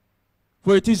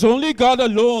 For it is only God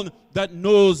alone that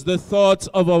knows the thoughts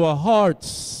of our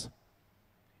hearts.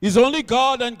 It's only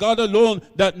God and God alone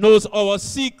that knows our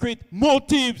secret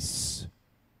motives.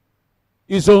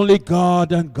 It's only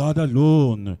God and God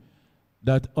alone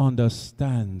that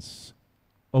understands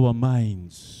our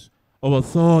minds, our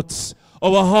thoughts,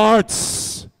 our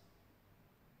hearts.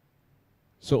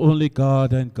 So only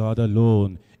God and God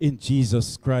alone in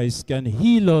Jesus Christ can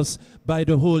heal us by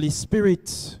the Holy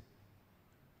Spirit.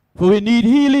 For we need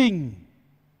healing.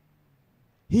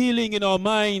 Healing in our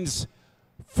minds.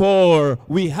 For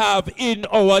we have in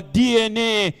our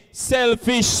DNA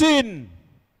selfish sin.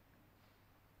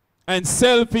 And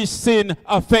selfish sin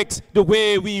affects the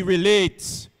way we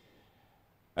relate.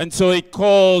 And so it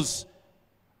causes,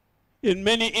 in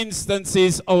many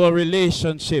instances, our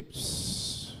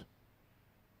relationships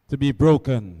to be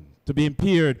broken, to be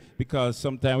impaired, because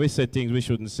sometimes we say things we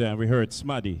shouldn't say and we hurt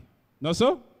somebody. No,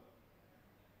 so?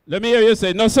 Let me hear you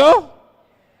say, no, sir?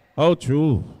 How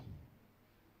true.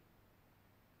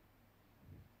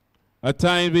 At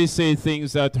times we say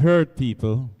things that hurt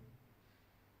people.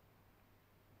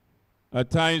 At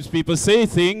times people say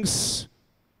things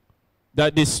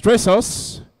that distress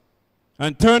us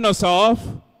and turn us off.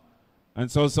 And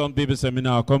so some people say, "Me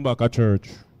now come back to church."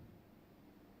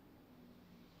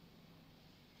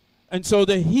 And so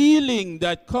the healing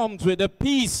that comes with the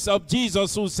peace of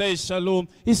Jesus who says shalom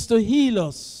is to heal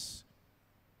us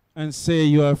and say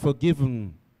you are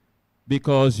forgiven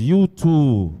because you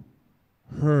too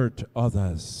hurt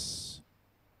others.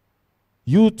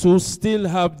 You too still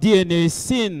have DNA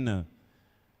sin.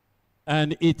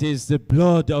 And it is the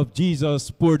blood of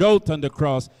Jesus poured out on the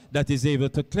cross that is able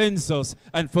to cleanse us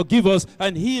and forgive us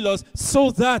and heal us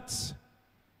so that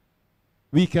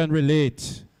we can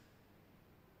relate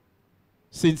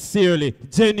sincerely,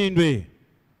 genuinely.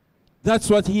 That's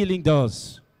what healing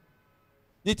does.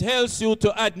 It helps you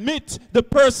to admit the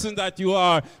person that you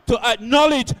are, to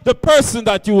acknowledge the person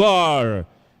that you are.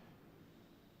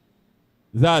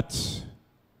 That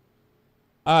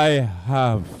I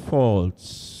have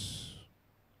faults.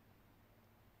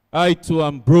 I too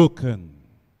am broken.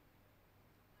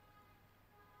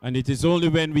 And it is only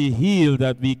when we heal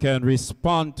that we can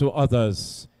respond to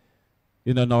others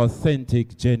in an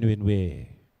authentic, genuine way.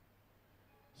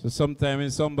 So sometimes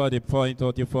when somebody point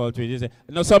out your fault, you say,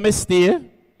 "No, so me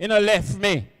stay, you know, left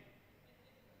me."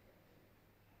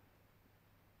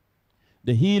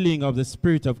 The healing of the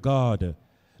Spirit of God,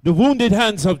 the wounded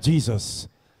hands of Jesus,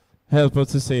 help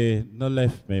us to say, "No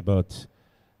left me, but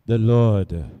the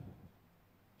Lord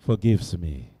forgives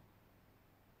me.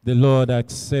 The Lord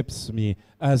accepts me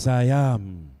as I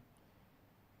am.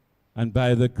 And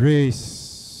by the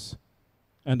grace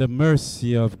and the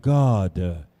mercy of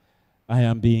God, I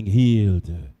am being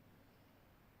healed."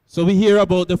 So we hear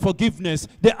about the forgiveness,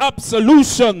 the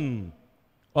absolution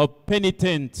of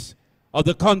penitent, of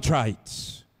the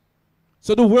contrite.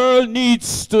 So the world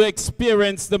needs to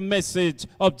experience the message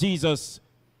of Jesus.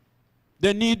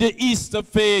 They need the Easter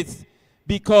faith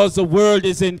because the world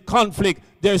is in conflict.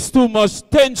 There's too much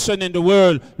tension in the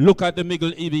world. Look at the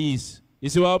Middle East. You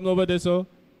see what happened over there, so?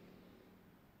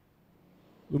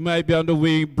 We might be on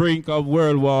the brink of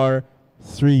World War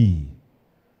III.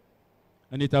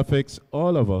 And it affects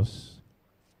all of us.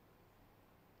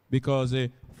 Because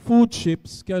the food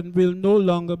ships will no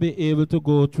longer be able to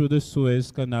go through the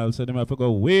Suez Canal, so they have to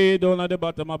go way down at the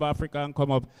bottom of Africa and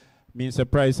come up. Means the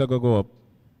price will go up.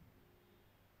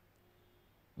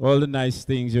 All the nice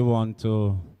things you want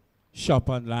to shop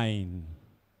online,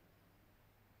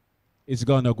 it's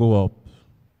going to go up.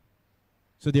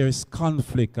 So there is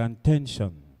conflict and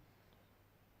tension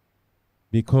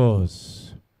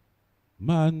because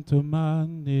man to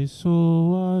man is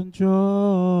so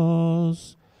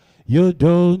unjust. You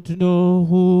don't know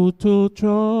who to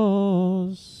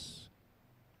trust.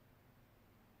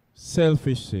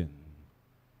 Selfish sin.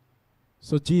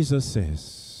 So Jesus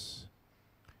says,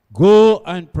 go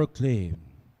and proclaim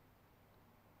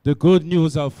the good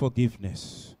news of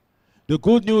forgiveness. The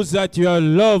good news that you are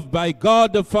loved by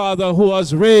God the Father who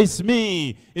has raised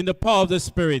me in the power of the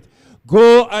Spirit.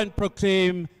 Go and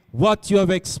proclaim what you have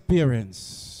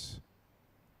experienced.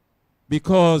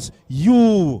 Because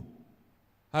you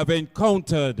have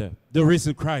encountered the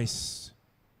risen Christ.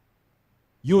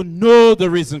 You know the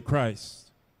risen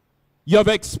Christ. You have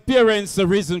experienced the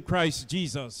risen Christ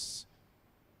Jesus.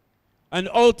 And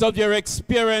out of your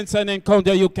experience and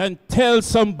encounter, you can tell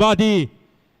somebody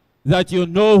that you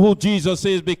know who Jesus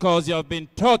is because you have been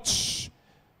touched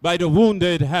by the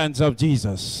wounded hands of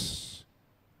Jesus.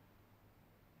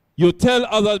 You tell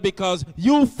others because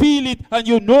you feel it and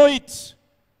you know it,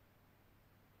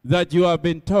 that you have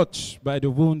been touched by the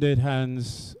wounded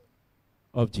hands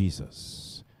of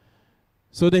Jesus.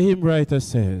 So the hymn writer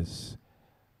says,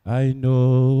 I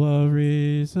know a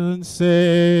risen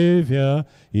Savior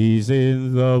is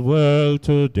in the world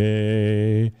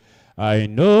today. I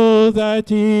know that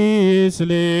he is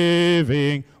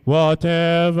living,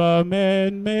 whatever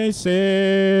men may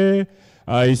say.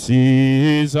 I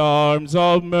see his arms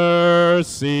of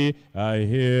mercy, I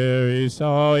hear his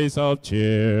voice of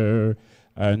cheer.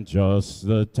 And just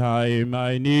the time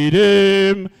I need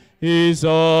him, he's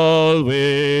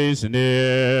always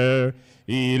near.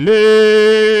 He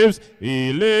lives,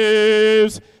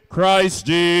 Christ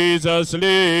Jesus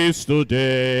lives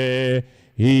today.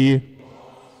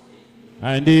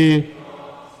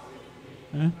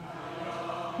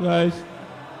 Guys.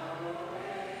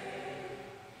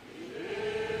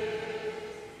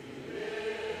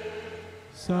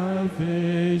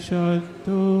 Salvation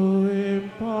to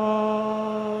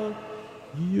impart.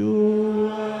 You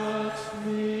ask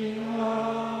me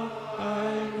how,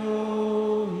 I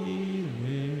know he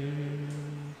will.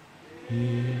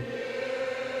 He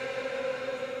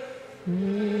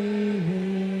will.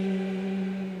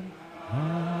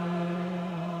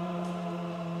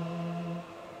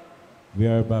 We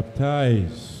are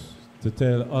baptized to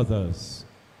tell others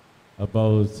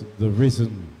about the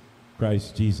risen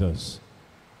Christ Jesus,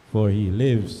 for he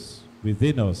lives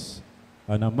within us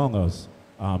and among us.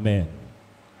 Amen.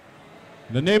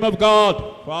 In the name of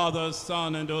God, Father,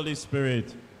 Son, and Holy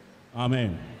Spirit.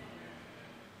 Amen.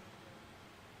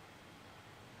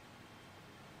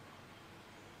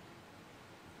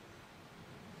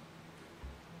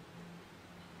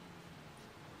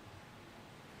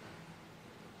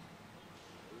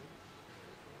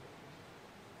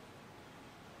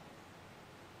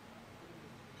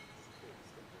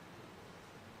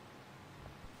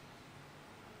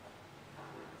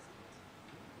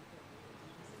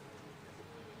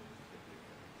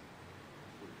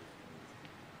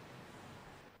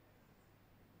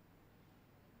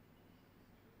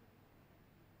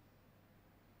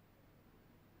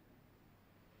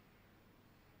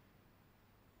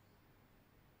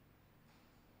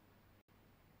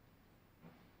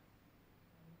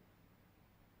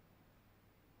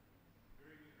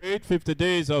 Great 50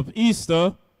 days of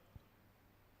Easter,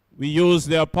 we use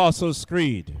the Apostles'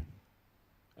 Creed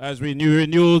as we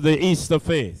renew the Easter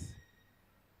faith.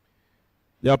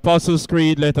 The Apostles'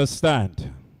 Creed, let us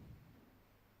stand.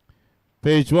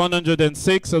 Page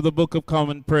 106 of the Book of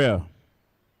Common Prayer.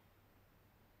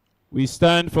 We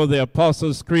stand for the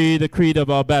Apostles' Creed, the creed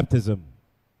of our baptism.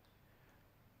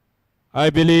 I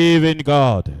believe in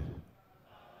God,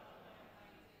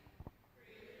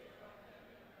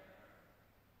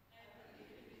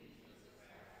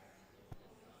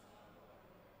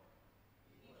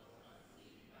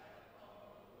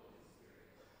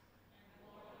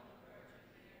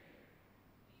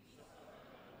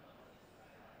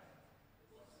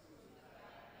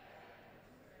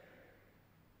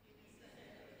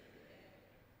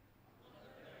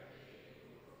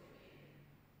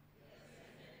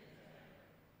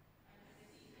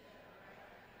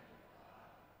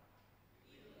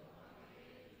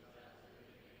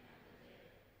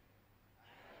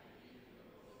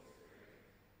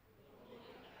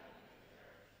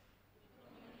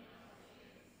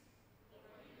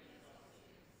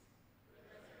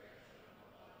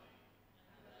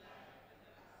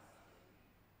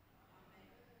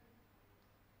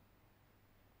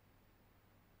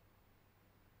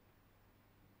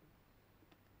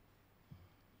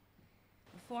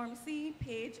 Form C,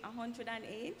 page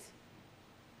 108.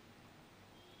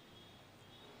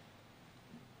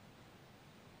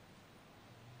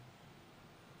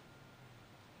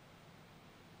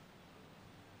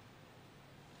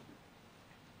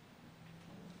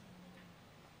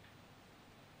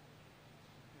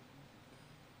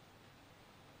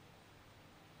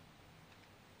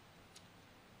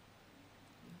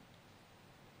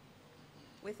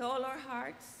 With all our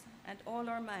hearts and all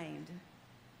our mind,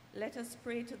 let us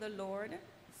pray to the Lord,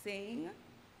 saying,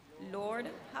 Lord,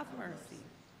 have mercy.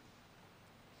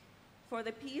 For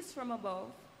the peace from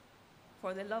above,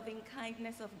 for the loving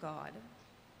kindness of God,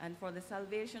 and for the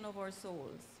salvation of our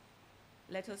souls,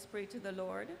 let us pray to the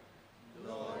Lord.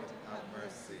 Lord, have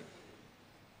mercy.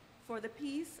 For the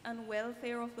peace and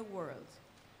welfare of the world,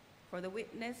 for the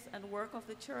witness and work of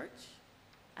the Church,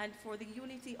 and for the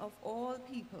unity of all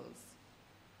peoples,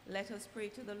 let us pray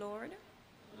to the Lord.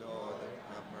 Lord,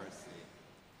 have mercy.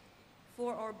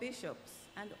 For our bishops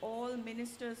and all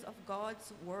ministers of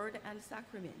God's word and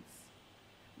sacraments,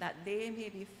 that they may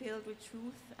be filled with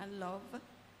truth and love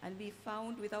and be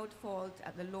found without fault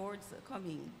at the Lord's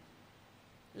coming.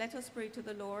 Let us pray to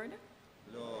the Lord.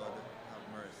 Lord,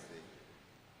 have mercy.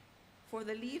 For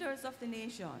the leaders of the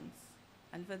nations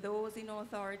and for those in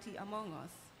authority among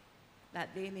us, that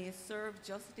they may serve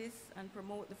justice and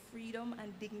promote the freedom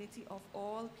and dignity of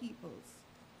all peoples.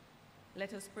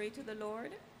 Let us pray to the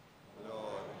Lord.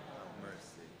 Lord, have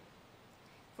mercy.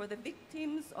 For the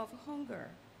victims of hunger,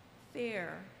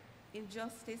 fear,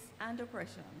 injustice, and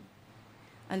oppression,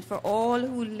 and for all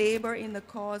who labor in the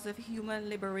cause of human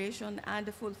liberation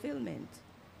and fulfillment,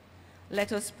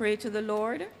 let us pray to the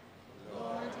Lord.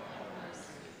 Lord, have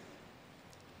mercy.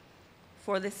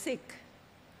 For the sick,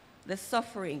 the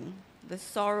suffering, the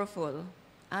sorrowful,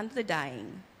 and the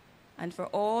dying, and for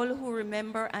all who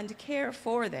remember and care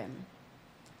for them,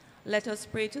 let us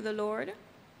pray to the Lord.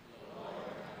 Lord,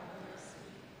 have mercy.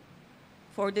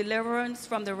 For deliverance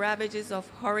from the ravages of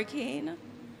hurricane,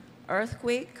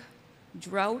 earthquake,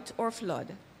 drought, or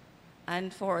flood,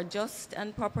 and for a just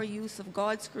and proper use of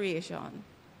God's creation,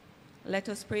 let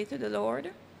us pray to the Lord.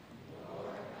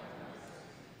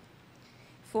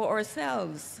 For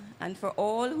ourselves and for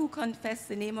all who confess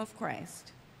the name of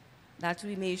Christ, that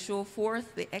we may show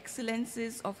forth the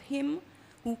excellencies of him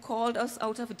who called us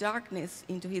out of darkness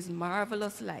into his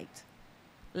marvelous light.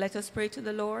 Let us pray to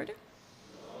the Lord.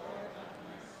 Lord, have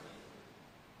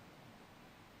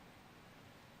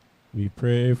mercy. We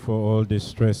pray for all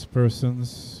distressed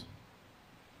persons.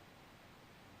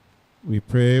 We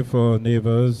pray for our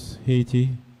neighbors, Haiti.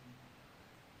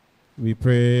 We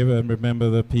pray and remember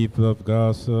the people of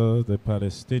Gaza, the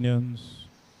Palestinians.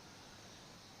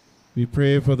 We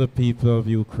pray for the people of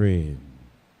Ukraine.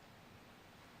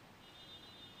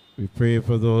 We pray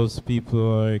for those people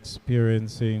who are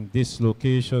experiencing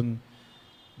dislocation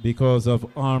because of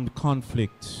armed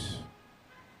conflict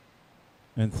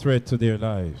and threat to their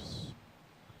lives.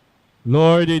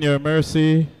 Lord, in your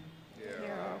mercy,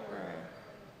 Hear our prayer.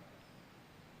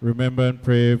 remember and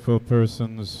pray for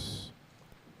persons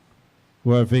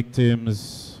who are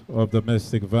victims of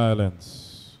domestic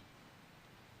violence,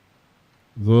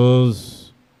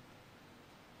 those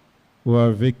who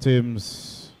are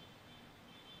victims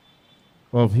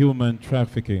of human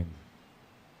trafficking.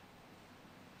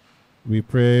 We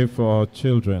pray for our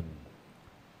children.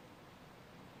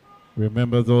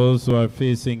 Remember those who are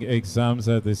facing exams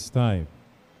at this time,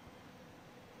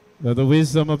 that the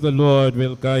wisdom of the Lord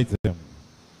will guide them.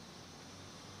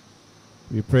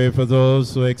 We pray for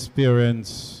those who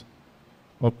experience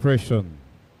oppression,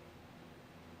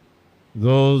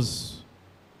 those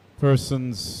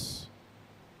persons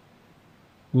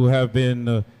who have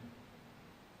been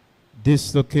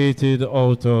dislocated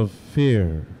out of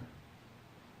fear.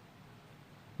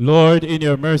 Lord, in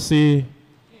your mercy,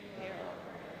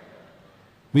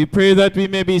 we pray that we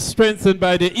may be strengthened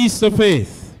by the Easter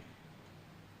faith,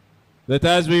 that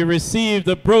as we receive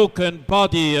the broken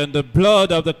body and the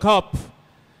blood of the cup,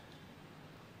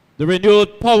 the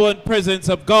renewed power and presence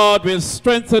of God will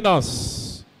strengthen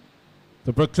us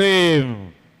to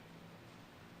proclaim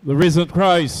the risen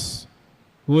Christ,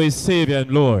 who is Savior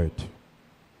and Lord.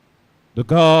 The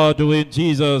God who in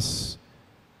Jesus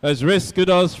has rescued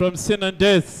us from sin and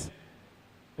death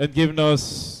and given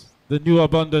us the new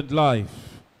abundant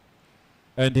life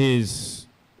and his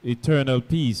eternal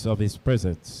peace of his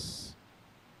presence.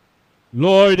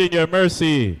 Lord, in your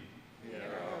mercy,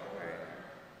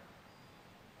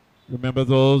 remember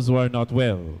those who are not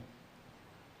well,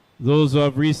 those who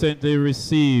have recently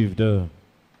received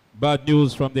bad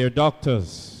news from their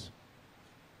doctors.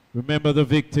 Remember the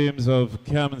victims of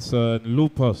cancer and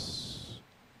lupus.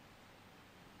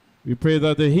 We pray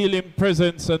that the healing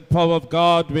presence and power of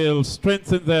God will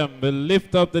strengthen them, will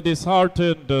lift up the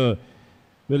disheartened, will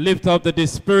lift up the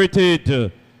dispirited,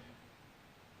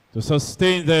 to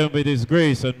sustain them with His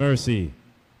grace and mercy.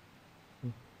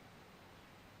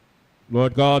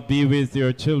 Lord God, be with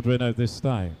your children at this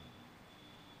time.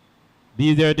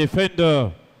 Be their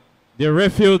defender, their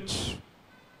refuge,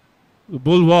 the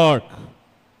bulwark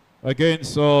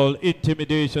against all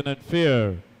intimidation and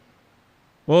fear.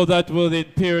 All that will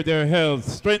impair their health,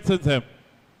 strengthen them.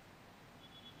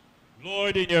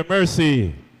 Lord, in your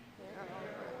mercy,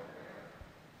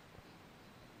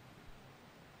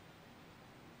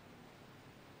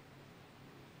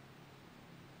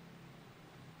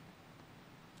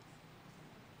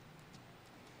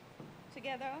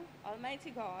 together,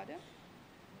 Almighty God,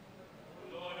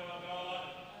 Lord our God,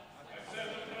 accept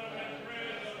the fervent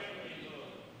prayers of your people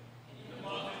in the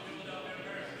multitude of your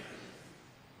mercies.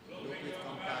 Look with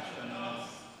compassion on us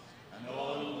and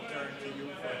all who turn to you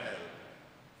for help.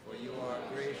 For you are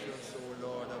gracious, O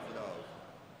Lord of love.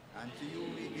 And to you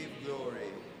we give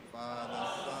glory, Father,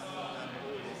 Son, and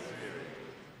Holy Spirit,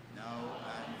 now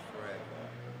and forever.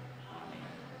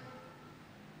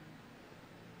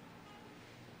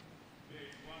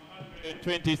 Amen.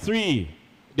 23,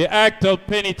 the act of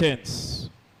penitence.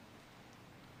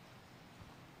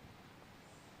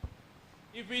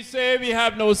 If we say we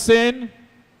have no sin,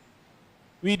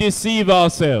 we deceive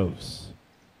ourselves,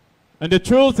 and the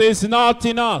truth is not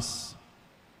in us.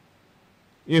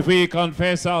 If we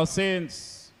confess our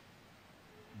sins,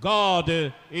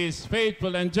 God is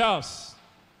faithful and just,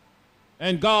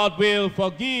 and God will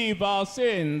forgive our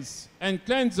sins and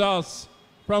cleanse us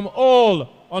from all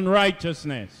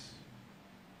unrighteousness.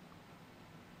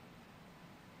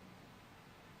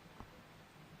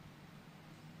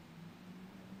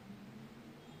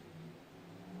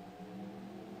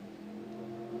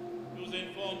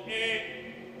 In Form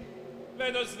A,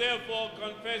 let us therefore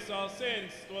confess our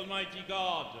sins to Almighty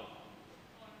God.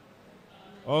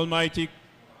 Almighty,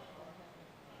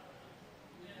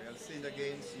 We have sinned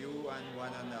against you and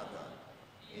one another,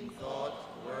 in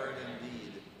thought, word, and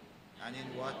deed, and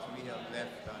in what we have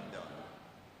left undone.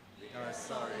 We are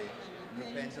sorry and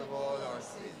repent of all our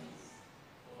sins.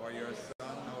 For your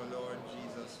Son, our Lord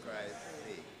Jesus Christ's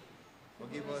sake,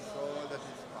 forgive us all that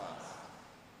is past,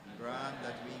 and grant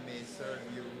that we may serve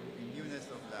you in newness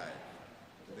of life,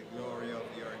 to the glory of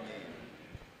your name.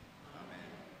 Amen.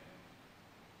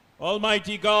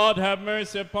 Almighty God, have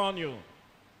mercy upon you.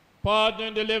 Pardon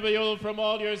and deliver you from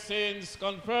all your sins,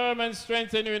 confirm and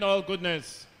strengthen you in all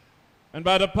goodness, and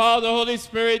by the power of the Holy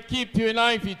Spirit keep you in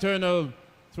life eternal,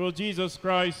 through Jesus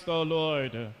Christ our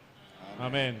Lord. Amen.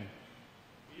 Amen.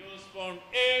 We use Form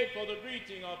A for the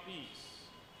greeting of peace.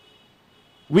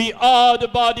 We are the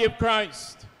body of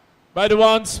Christ. By the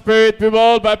one Spirit we were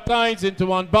all baptized into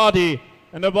one body,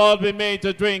 and have all been made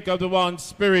to drink of the one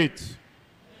Spirit.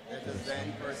 Let us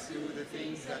then pursue the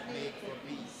things that make for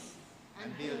peace,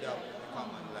 and build up the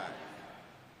common life.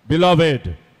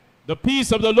 Beloved, the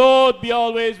peace of the Lord be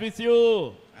always with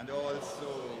you. And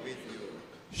also with you.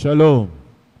 Shalom.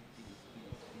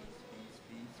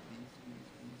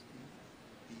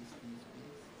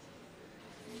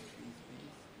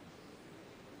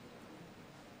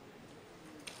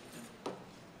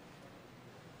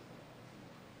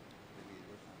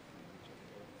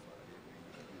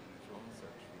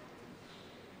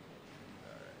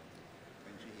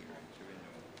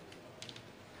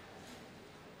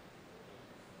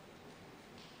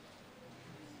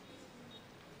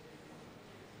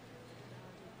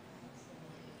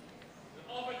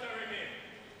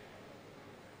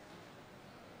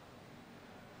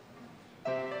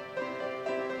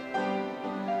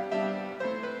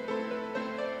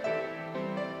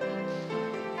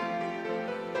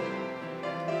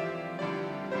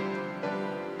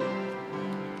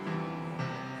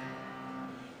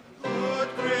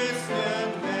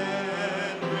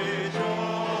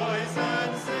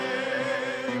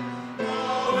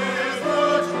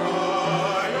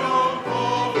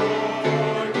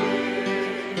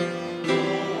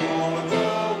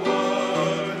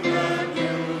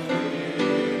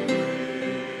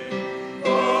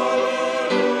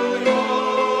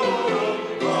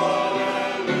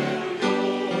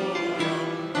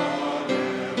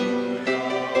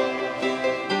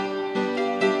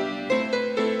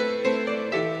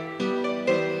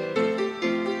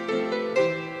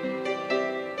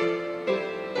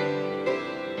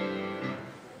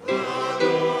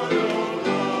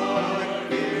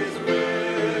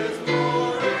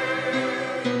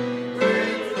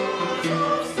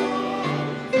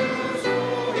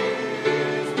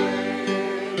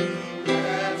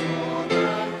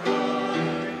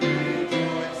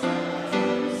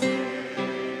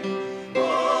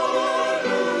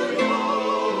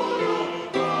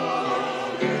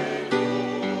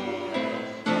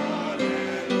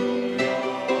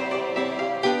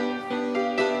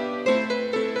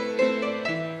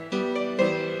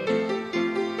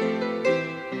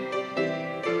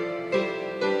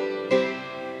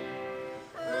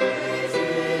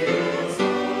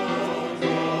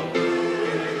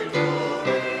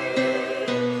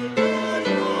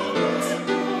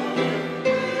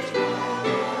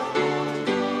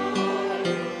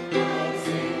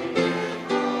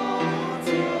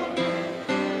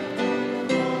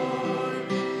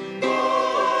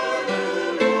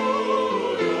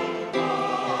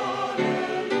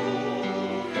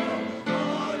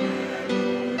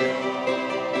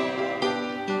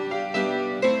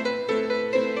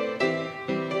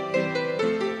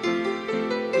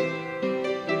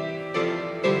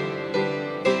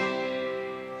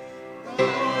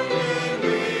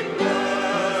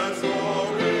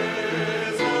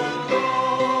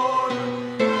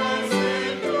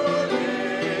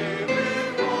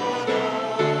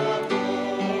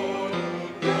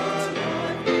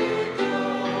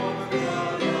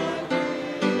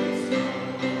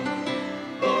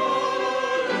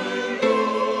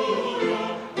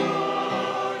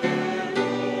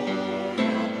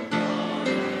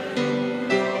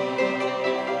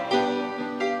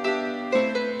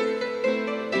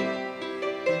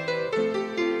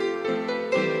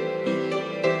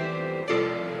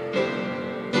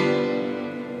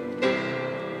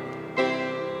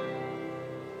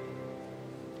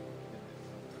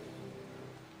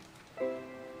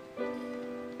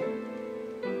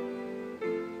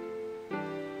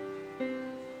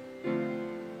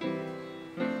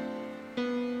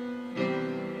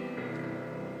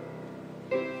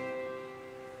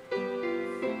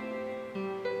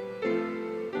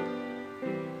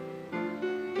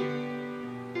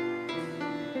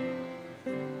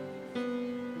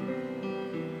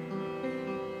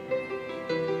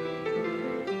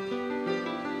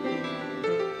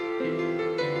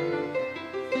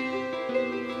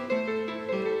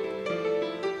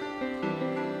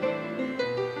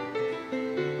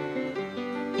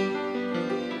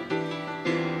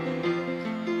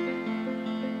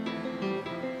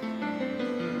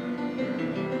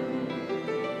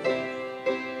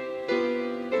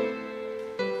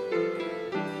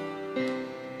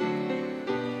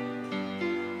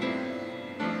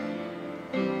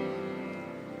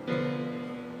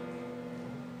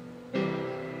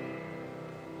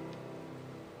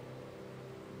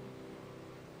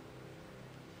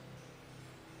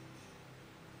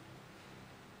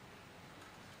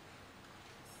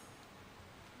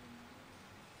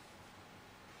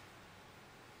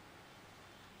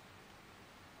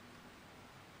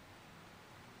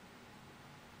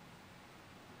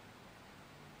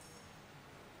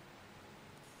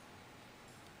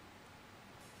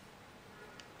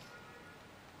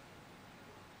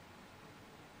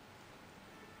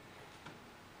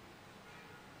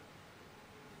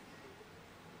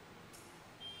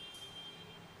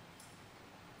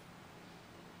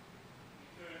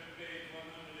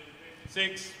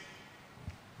 6,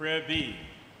 prayer B.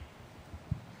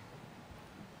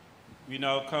 We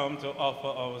now come to offer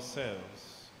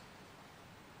ourselves,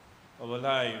 our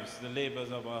lives, the labors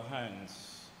of our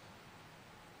hands,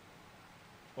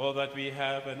 all that we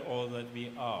have and all that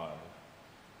we are,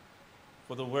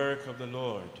 for the work of the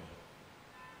Lord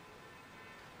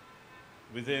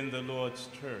within the Lord's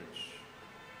church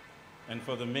and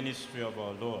for the ministry of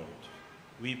our Lord.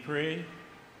 We pray,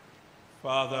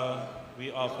 Father,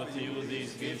 we offer to you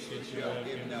these gifts which you have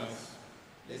given us,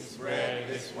 this bread,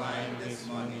 this wine, this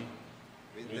money.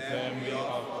 With them we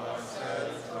offer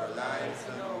ourselves, our lives,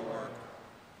 and our work,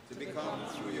 to become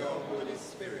through your Holy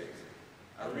Spirit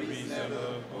a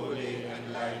reasonable, holy,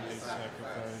 and lively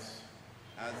sacrifice.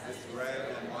 As this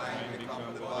bread and wine become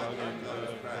the body and blood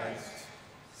of Christ,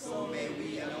 so may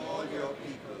we and all your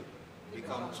people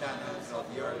become channels of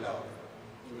your love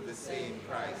through the same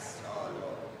Christ our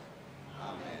Lord.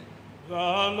 Amen.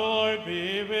 The Lord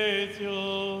be with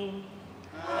you.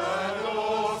 And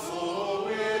also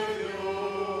with you.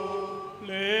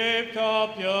 Lift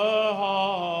up your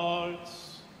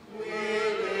hearts. We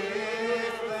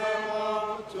lift them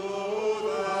up to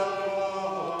the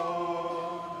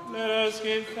Lord. Let us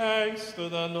give thanks to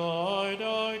the Lord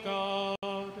our God.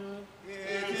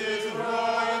 It is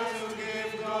right to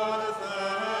give God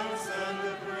thanks and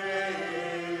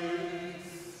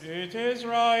praise. It is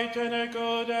right and a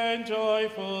good and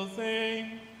joyful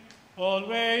thing,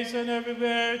 always and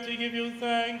everywhere to give you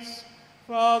thanks,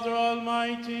 Father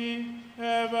Almighty,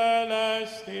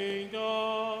 everlasting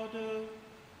God.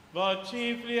 But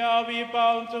chiefly are we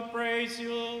bound to praise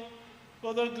you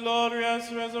for the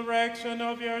glorious resurrection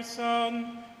of your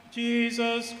Son,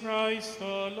 Jesus Christ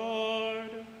our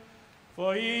Lord.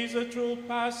 For he is a true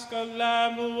Paschal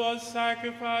Lamb who was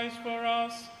sacrificed for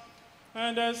us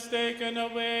and has taken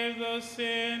away the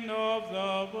sin of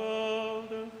the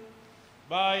world.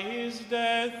 By his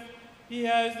death he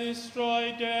has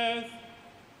destroyed death,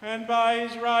 and by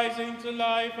his rising to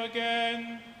life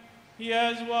again, he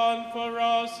has won for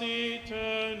us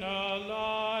eternal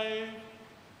life.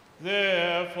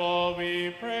 Therefore we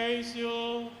praise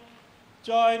you,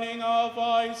 joining our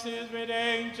voices with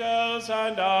angels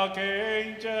and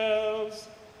archangels,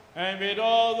 and with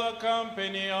all the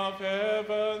company of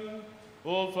heaven,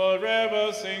 who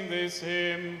forever sing this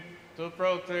hymn to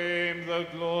proclaim the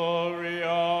glory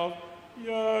of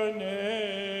your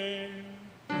name.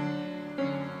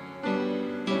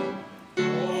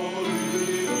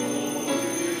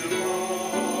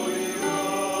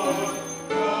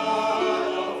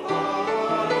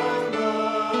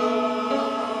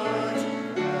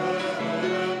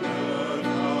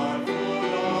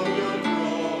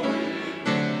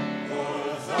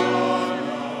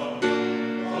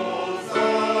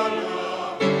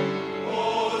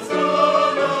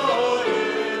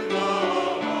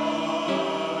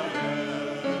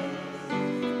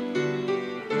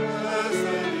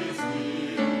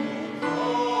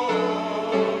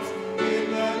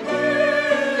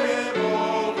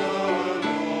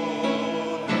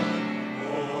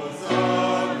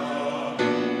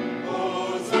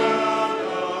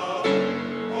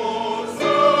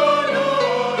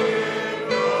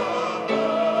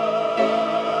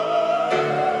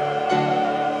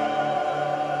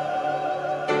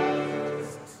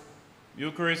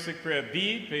 Eucharistic Prayer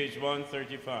B, page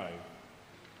 135.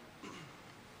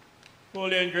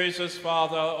 Holy and gracious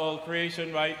Father, all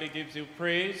creation rightly gives you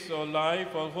praise, all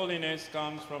life, all holiness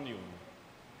comes from you.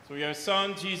 Through your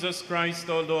Son, Jesus Christ,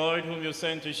 our Lord, whom you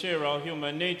sent to share our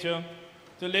human nature,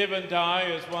 to live and die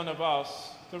as one of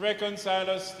us, to reconcile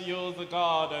us to you, the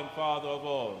God and Father of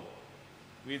all.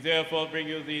 We therefore bring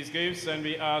you these gifts, and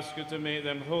we ask you to make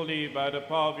them holy by the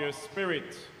power of your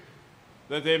Spirit,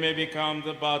 that they may become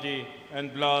the body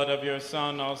and blood of your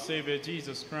Son, our Savior,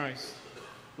 Jesus Christ,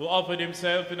 who offered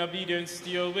himself in obedience to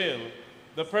your will,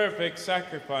 the perfect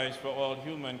sacrifice for all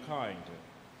humankind.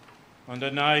 On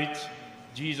the night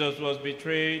Jesus was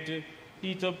betrayed,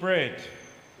 he took bread,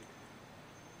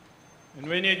 and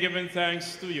when he had given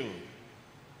thanks to you,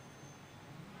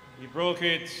 he broke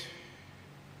it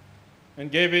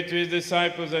and gave it to his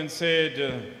disciples and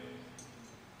said,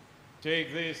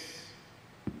 "Take this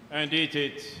and eat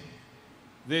it.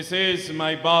 This is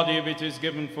my body which is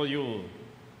given for you.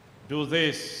 Do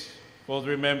this for the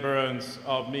remembrance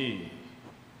of me."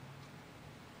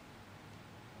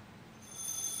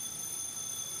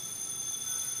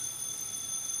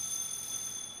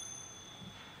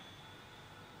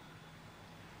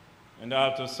 And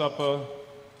after supper,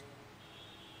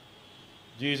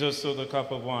 Jesus took the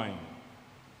cup of wine.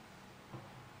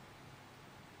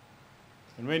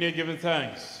 And when he had given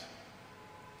thanks,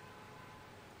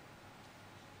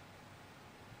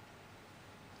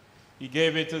 He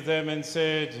gave it to them and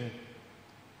said,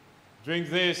 "Drink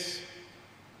this,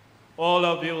 all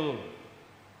of you.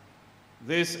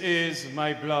 This is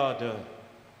my blood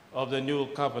of the new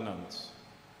covenant,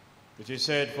 which is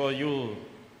shed for you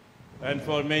and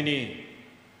for many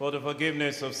for the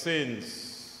forgiveness of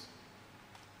sins.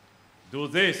 Do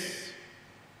this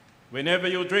whenever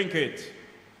you drink it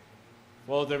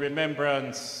for the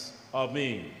remembrance of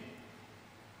me."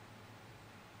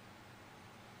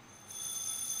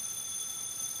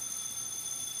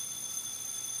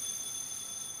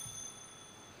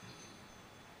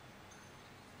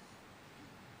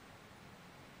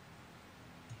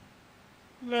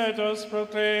 Let us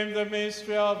proclaim the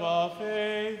mystery of our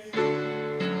faith.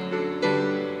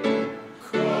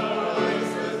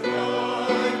 Christ is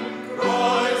risen,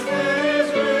 Christ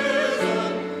is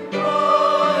risen,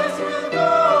 Christ will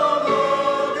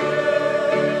come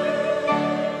again.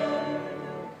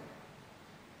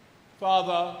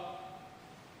 Father,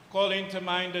 calling to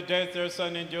mind the death your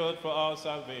Son endured for our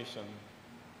salvation,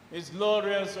 his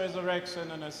glorious resurrection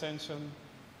and ascension,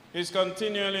 his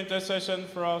continual intercession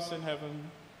for us in heaven,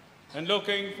 and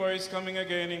looking for his coming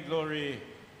again in glory,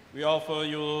 we offer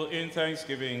you in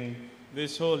thanksgiving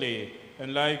this holy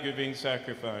and life-giving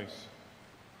sacrifice.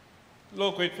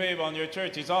 Look with favor on your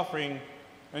church's offering,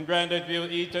 and grant that we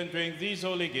will eat and drink these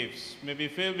holy gifts, may be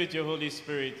filled with your Holy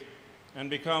Spirit, and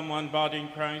become one body in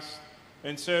Christ,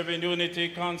 and serve in unity,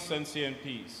 constancy, and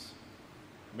peace.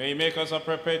 May he make us a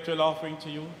perpetual offering to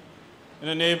you, and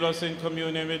enable us in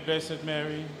communion with Blessed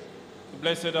Mary, the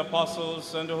blessed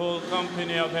apostles, and the whole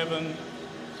company of heaven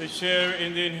to share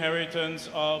in the inheritance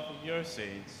of your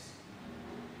saints.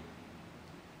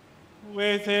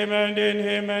 With him and in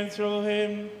him and through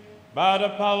him, by the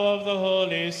power of the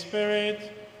Holy Spirit,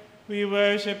 we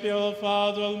worship you, O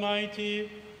Father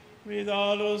Almighty, with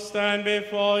all who stand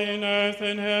before you in earth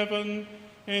and heaven,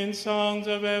 in songs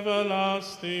of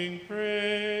everlasting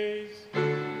praise.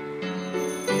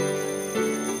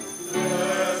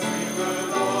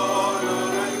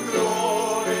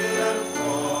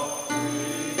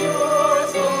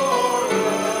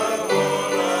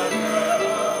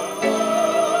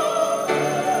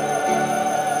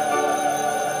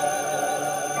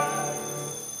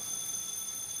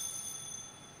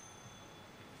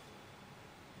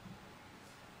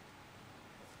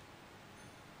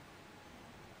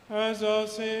 As our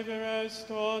Savior has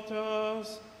taught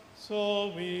us, so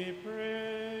we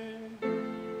pray.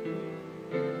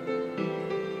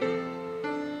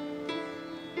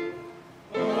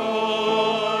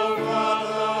 Our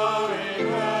Father in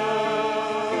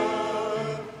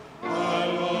heaven,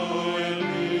 hallowed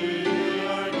be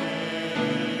your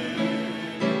name.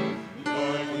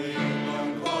 Your kingdom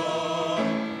come,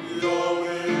 your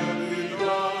will be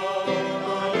done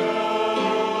on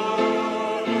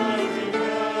earth as in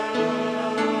heaven.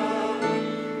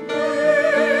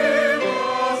 Give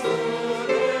us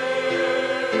today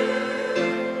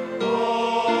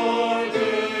our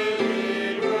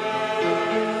daily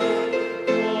bread.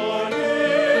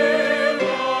 Forgive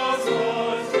us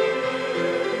our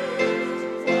sins,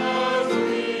 as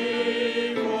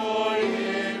we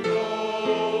forgive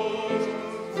those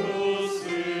who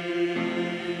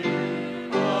sin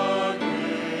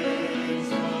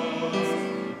against us.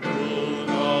 Do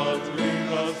not lead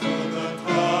us to the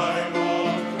time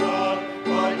of wrath,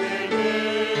 but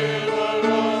deliver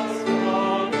us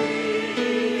from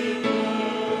evil.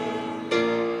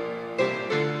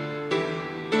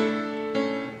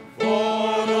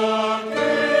 For the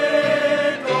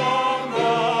kingdom,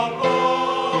 the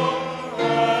power,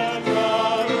 and the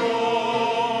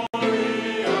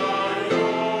glory are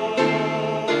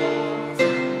yours,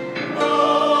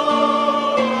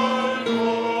 now and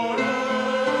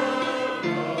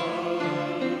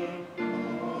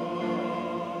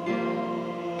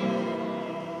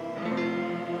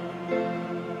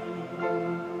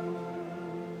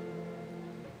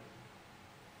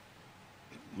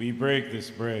We break this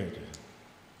bread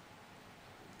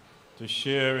to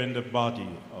share in the body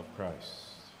of Christ.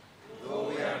 Though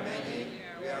we are many,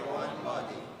 we are one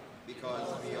body,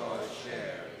 because we all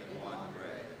share in one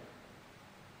bread.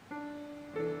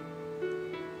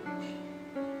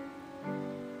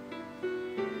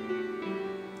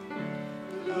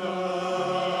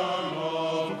 Lamb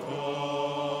of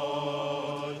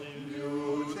God,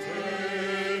 you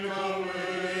take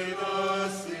away the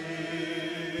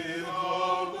sin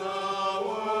of the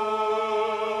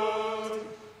world.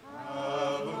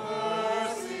 Have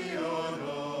mercy on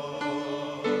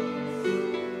us.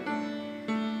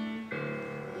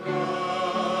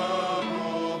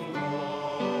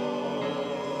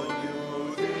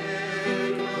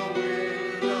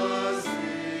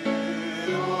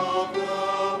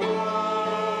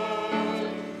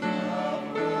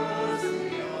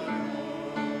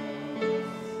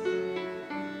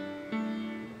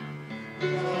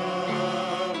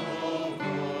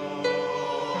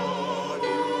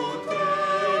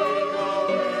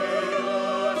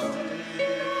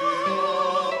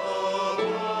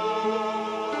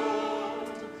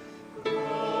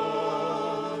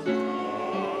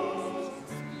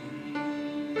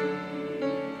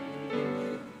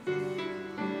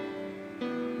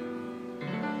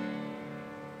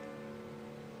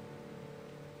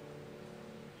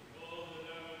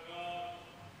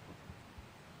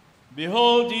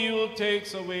 Behold, he who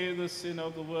takes away the sin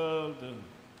of the world.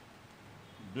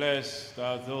 Blessed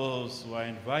are those who are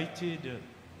invited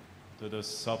to the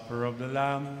supper of the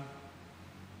Lamb.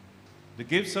 The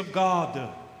gifts of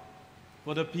God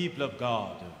for the people of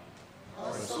God.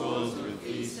 Our souls will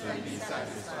feast and be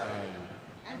satisfied,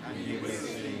 and we will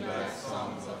sing glad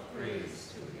songs of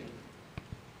praise to him.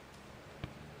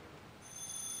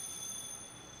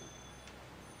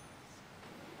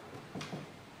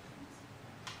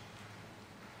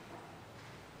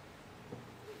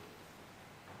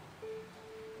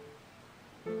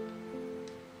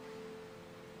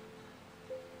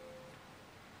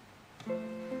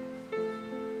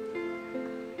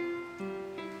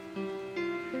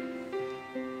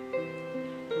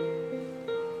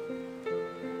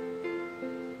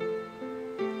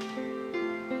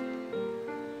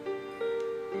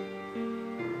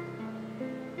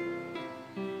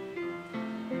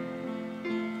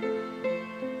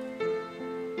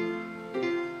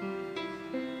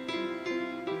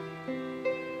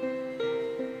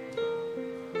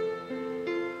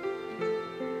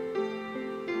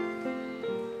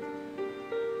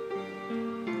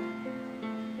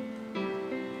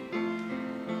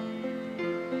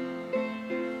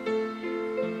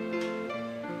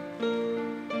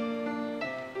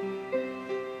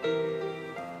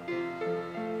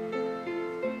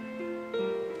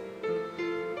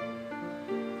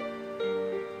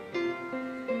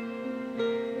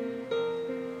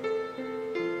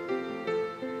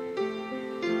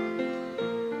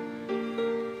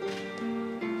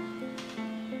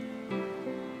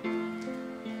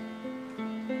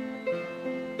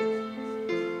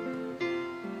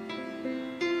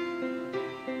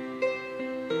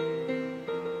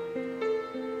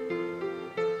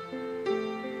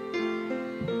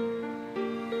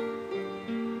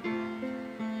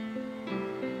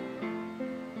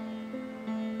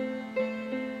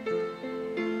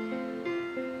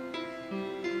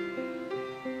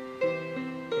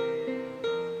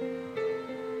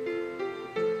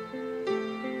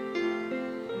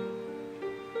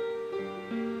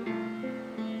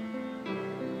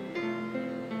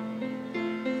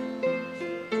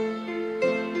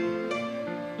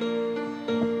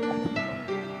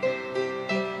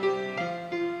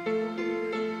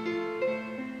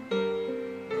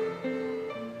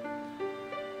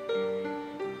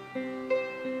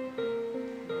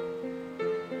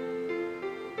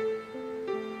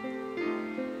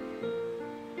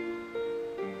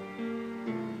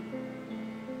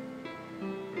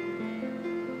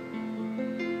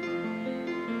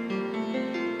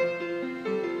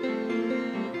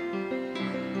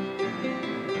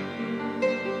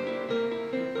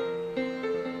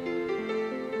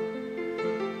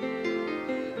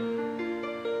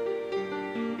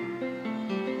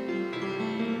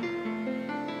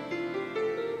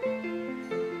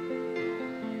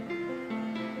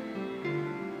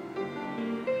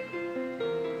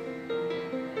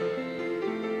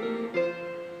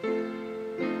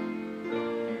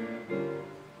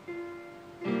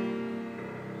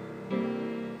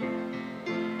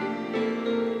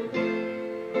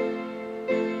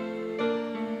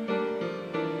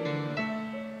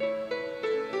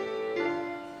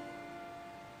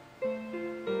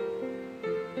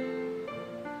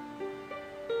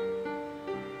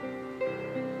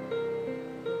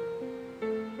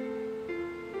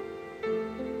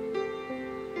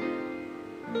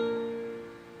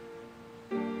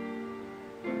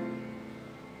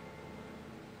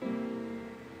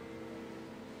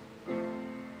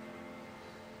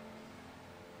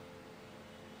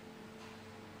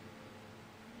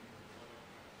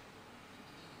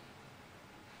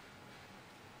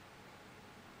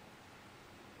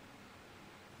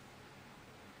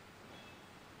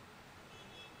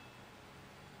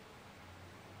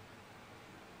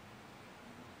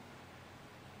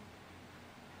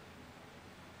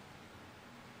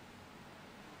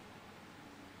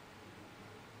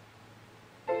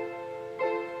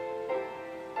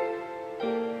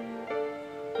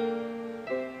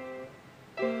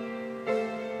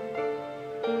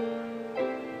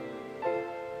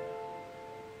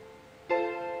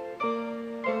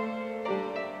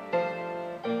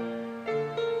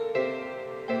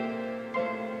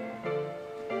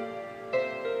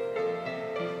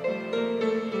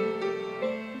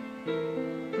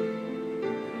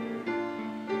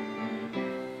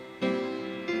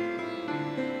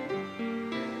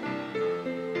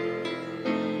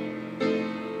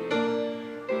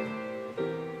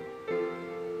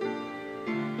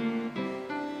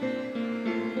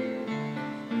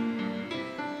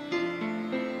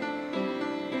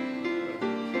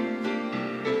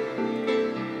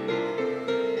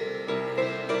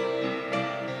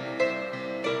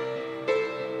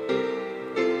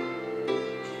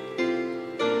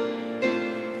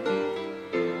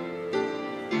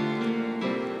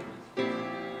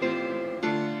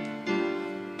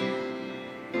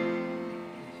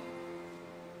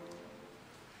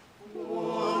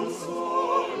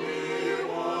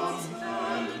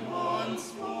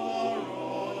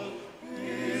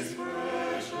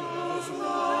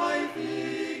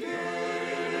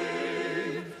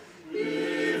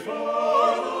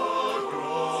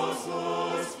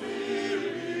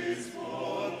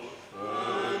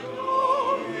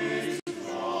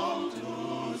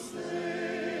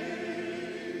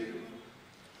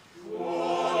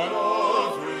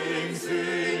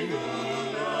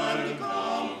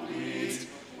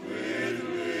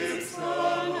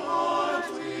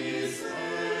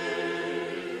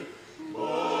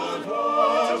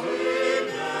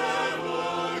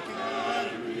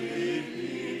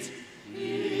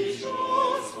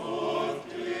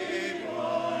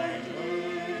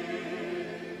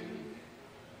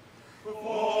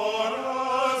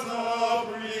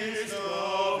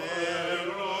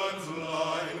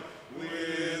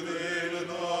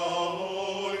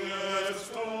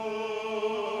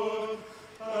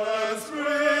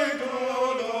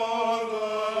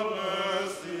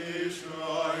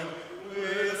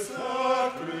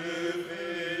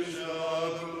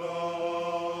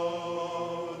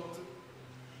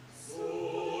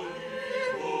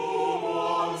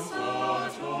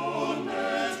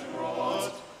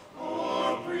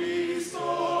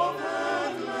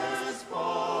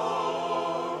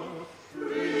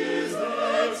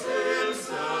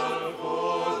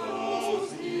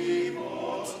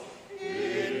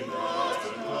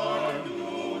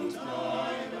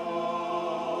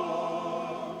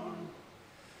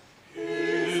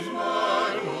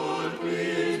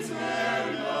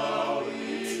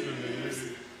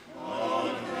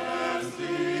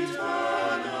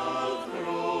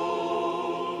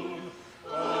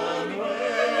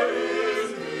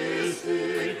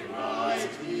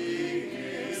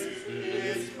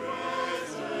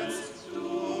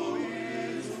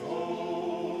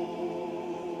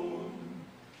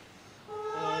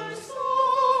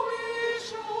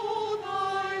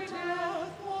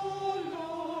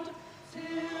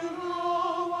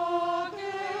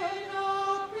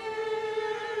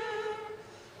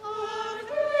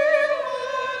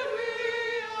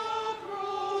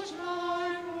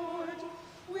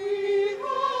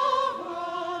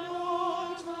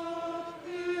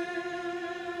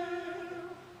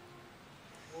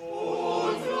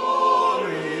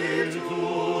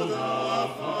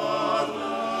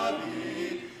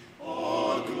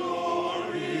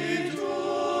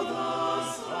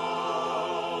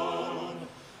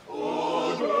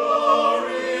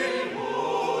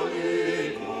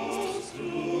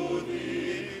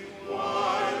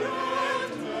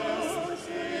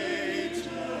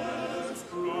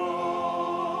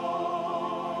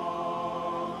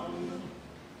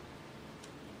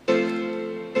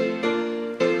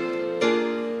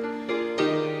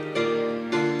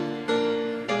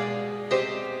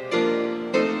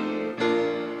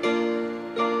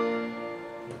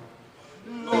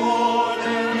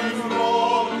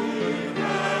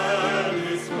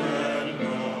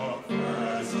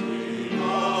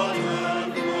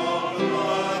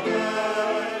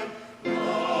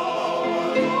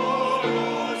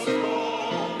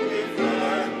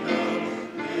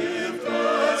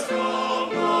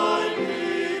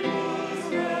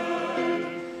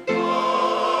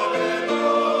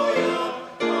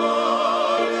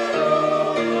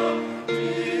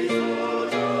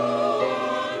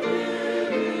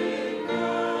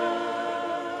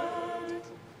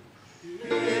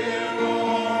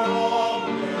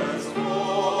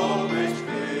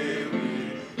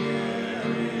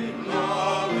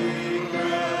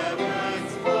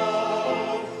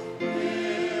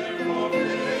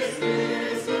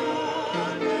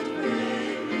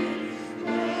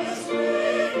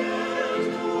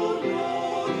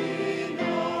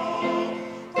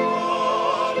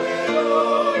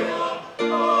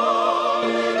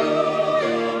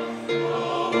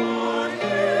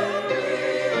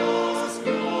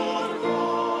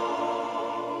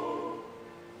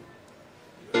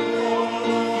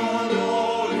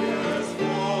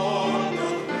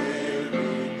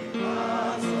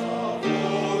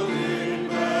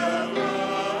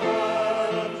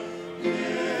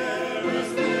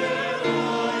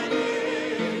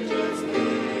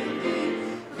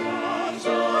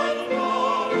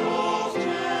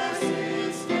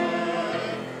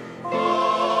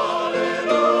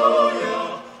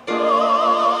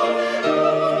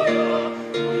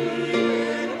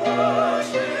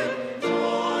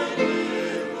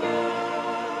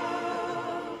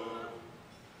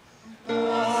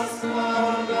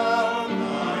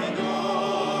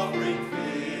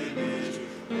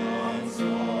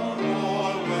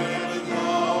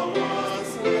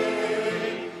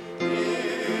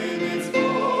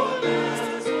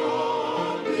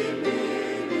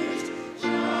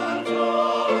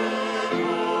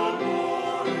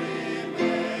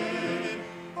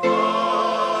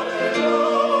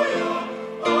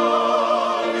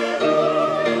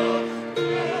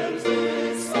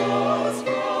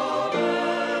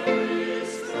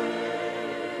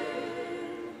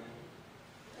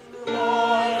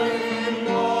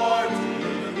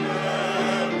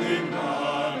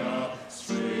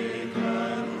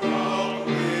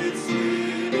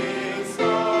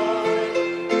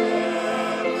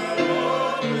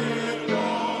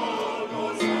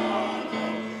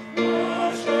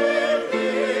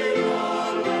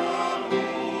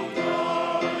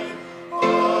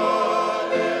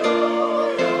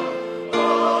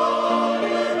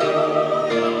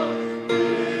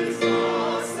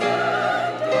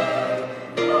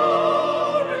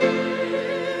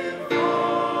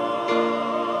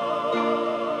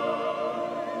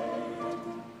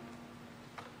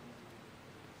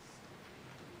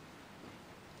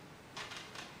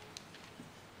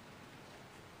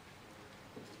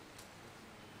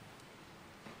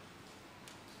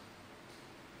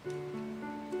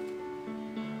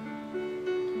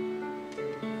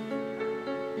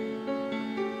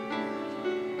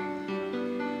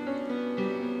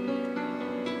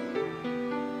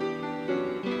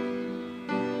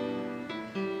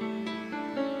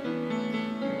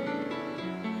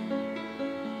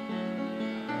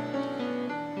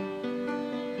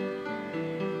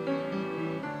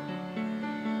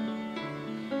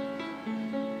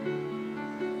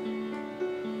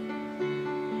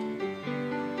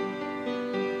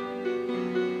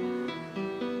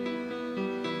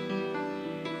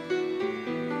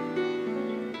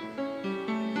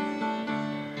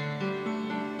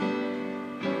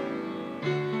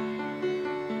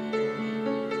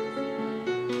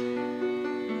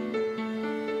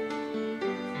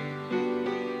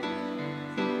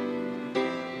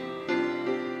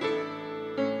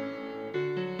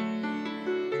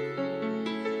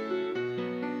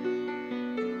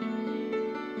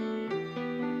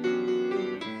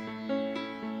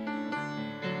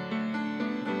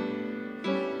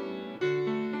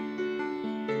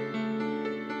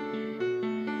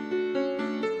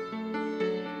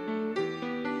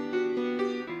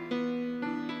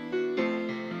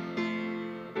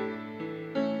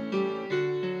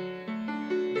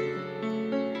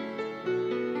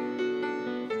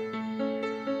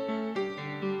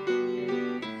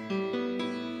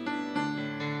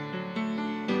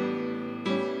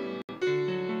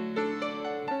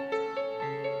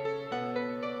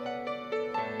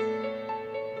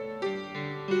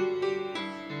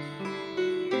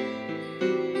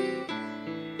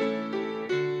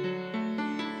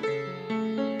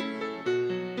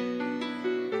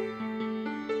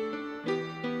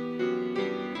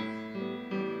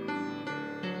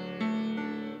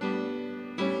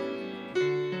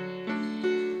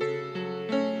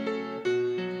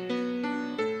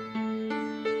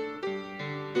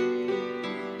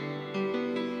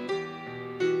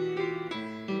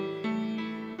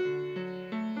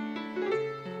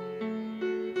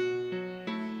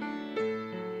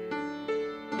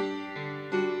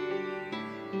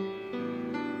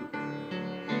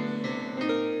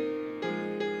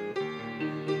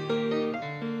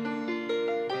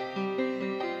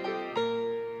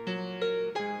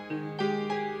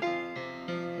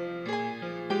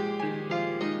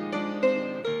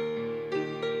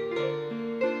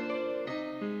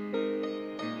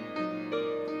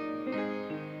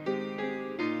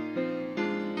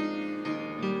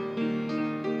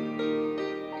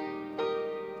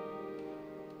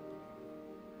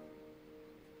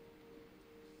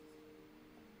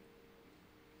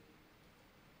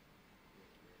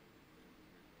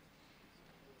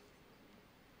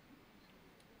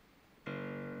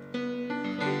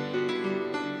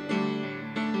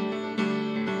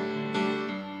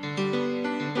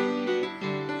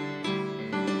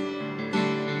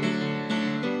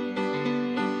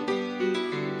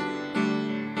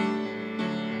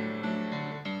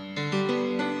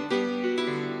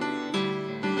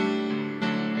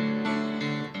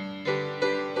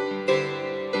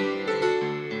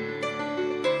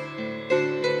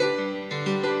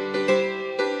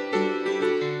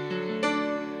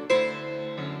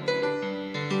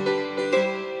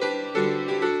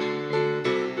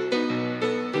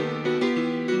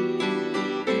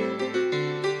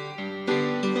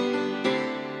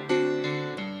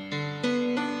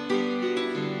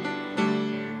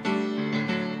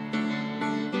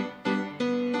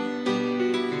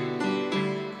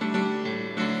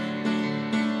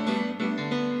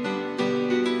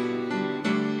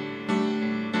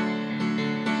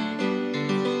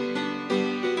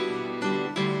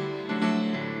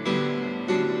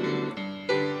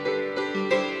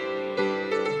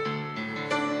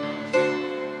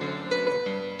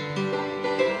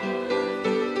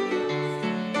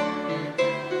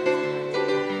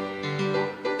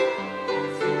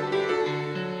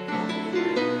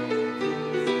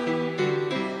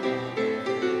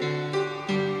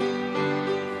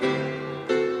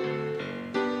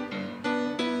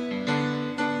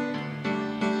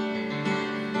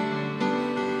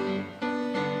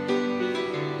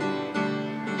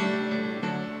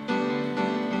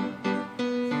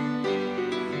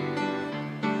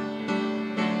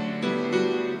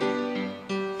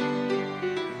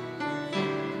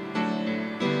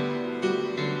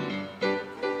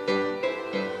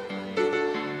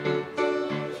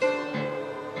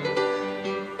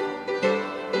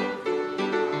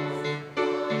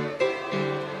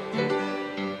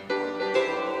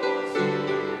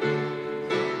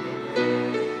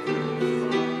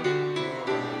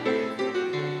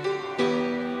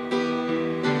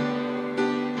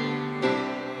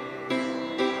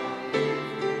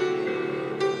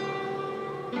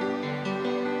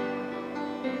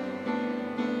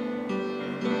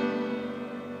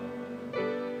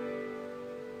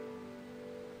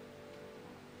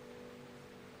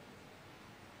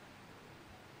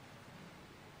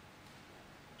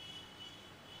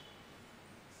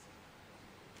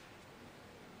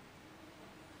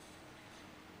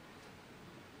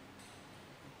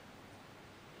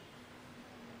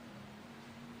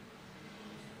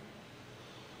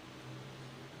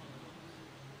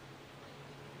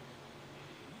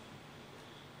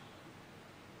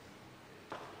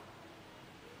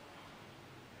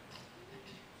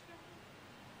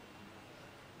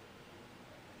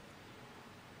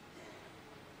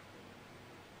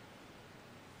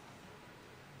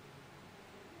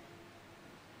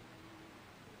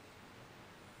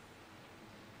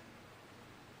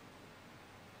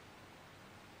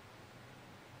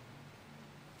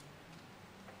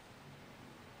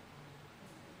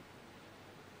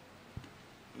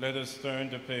 Let us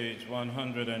turn to page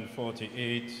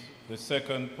 148, the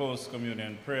second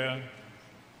post-communion prayer.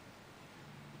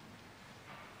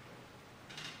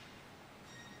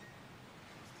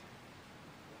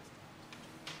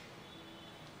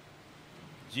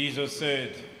 Jesus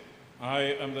said, I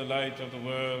am the light of the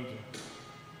world.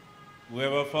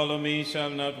 Whoever follow me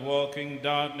shall not walk in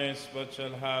darkness, but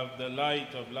shall have the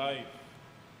light of life.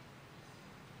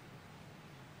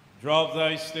 Drop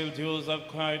thy still dews of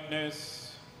quietness,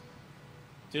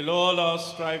 till all our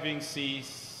striving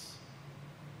cease.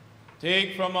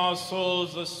 Take from our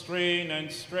souls the strain and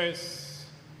stress,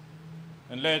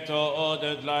 and let our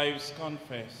ordered lives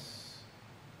confess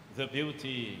the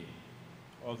beauty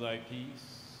of thy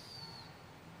peace.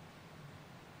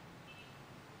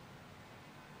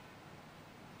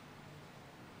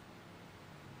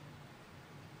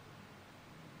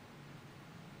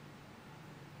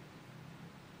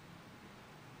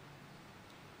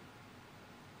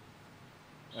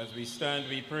 As we stand,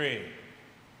 we pray.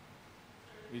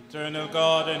 Eternal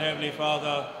God and Heavenly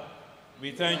Father,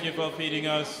 we thank you for feeding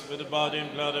us with the body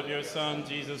and blood of your Son,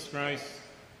 Jesus Christ.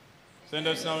 Send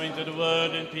us now into the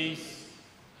world in peace,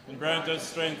 and grant us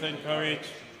strength and courage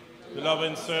to love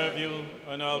and serve you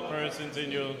and all persons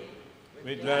in you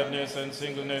with gladness and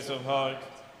singleness of heart,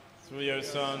 through your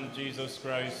Son, Jesus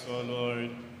Christ, our Lord.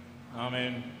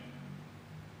 Amen.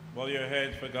 Bow your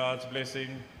head for God's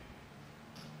blessing.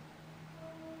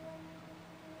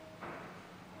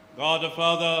 God the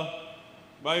Father,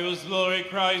 by whose glory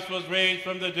Christ was raised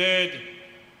from the dead,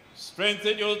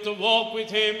 strengthen you to walk with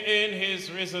him in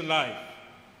his risen life.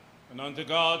 And unto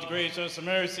God's gracious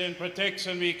mercy and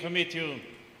protection we commit you.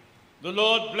 The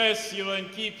Lord bless you and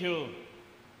keep you.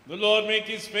 The Lord make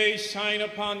his face shine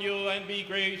upon you and be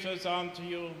gracious unto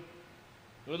you.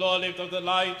 The Lord lift up the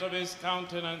light of his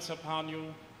countenance upon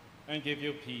you and give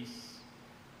you peace.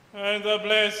 And the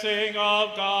blessing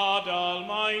of God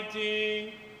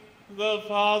Almighty, the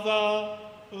Father,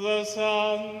 the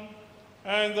Son,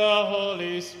 and the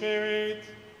Holy Spirit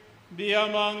be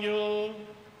among you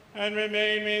and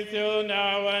remain with you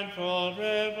now and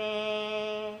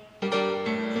forever.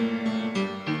 Amen.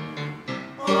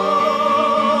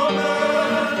 Amen. Amen.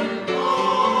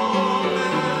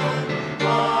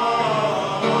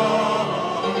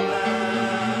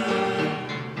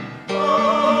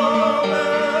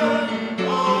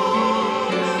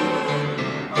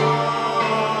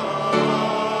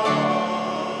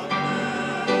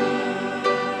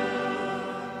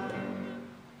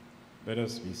 Let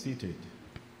us be seated.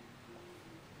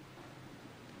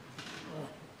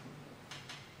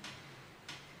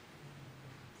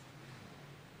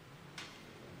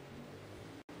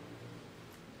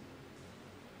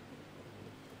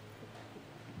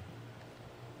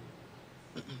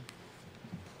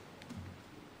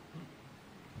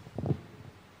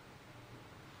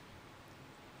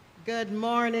 Good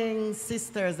morning,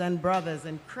 sisters and brothers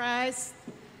in Christ,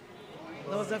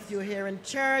 those of you here in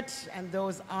church and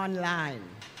those online.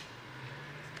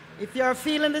 If you're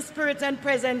feeling the spirit and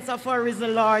presence of our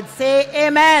risen Lord, say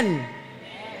amen. Amen.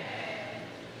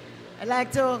 I'd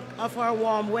like to offer a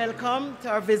warm welcome to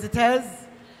our visitors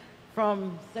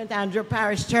from St. Andrew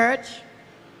Parish Church.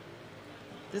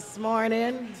 This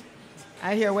morning,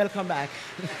 I hear welcome back.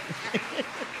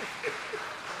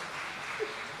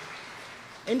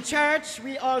 In church,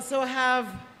 we also have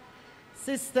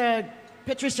Sister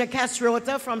Patricia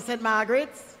Castrota from St.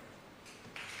 Margaret's.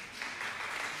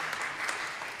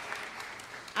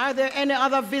 Are there any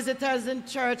other visitors in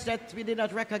church that we did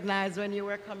not recognize when you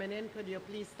were coming in? Could you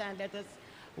please stand? Let us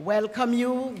welcome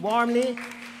you warmly.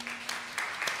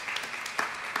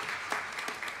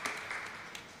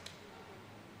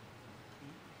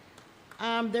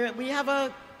 We have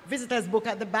a visitor's book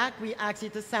at the back. We ask you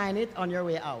to sign it on your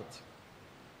way out.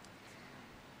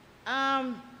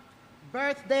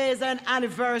 Birthdays and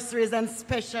anniversaries and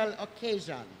special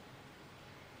occasion.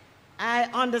 I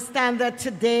understand that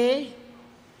today,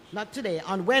 not today,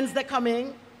 on Wednesday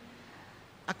coming,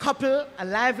 a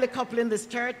lively couple in this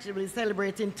church will be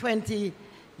celebrating 20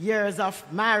 years of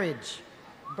marriage.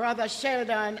 Brother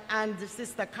Sheldon and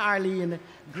Sister Carleen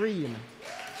Green.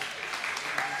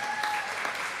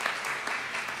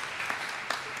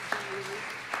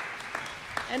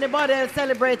 Anybody else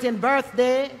celebrating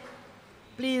birthday?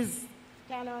 Please,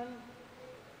 Canon,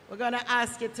 we're going to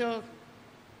ask you to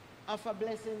offer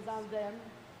blessings on them.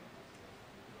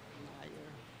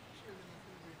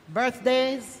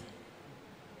 Birthdays.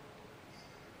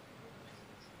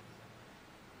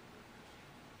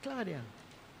 Claudia.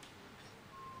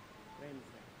 Wednesday.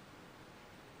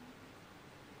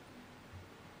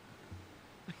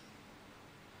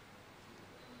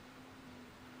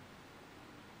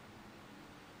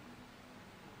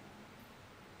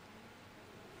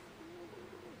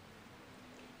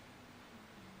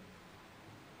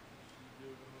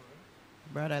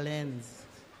 Brother Lenz.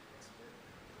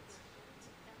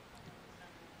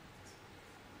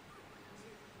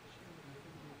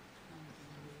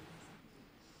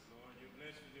 Lord, you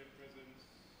bless with your presence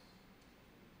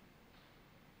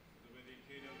the wedding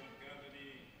kingdom of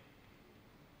Galilee,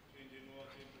 changing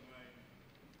water into wine.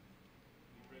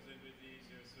 Be present with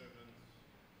these your servants.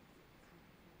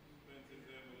 Strengthen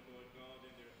them, O Lord God,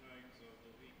 in their times of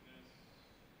the weakness.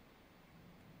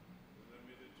 Fill them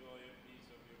with the joy and peace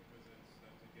of your presence,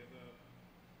 that together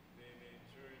they may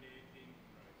journey in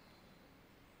Christ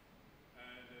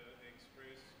and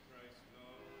express Christ's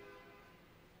love.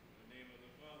 In the name of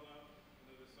the Father, and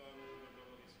of the Son, and of the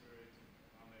Holy Spirit.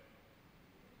 Amen.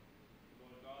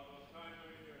 Lord God, all time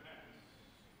are in your hands.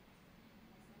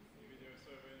 Be with your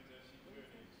servant as she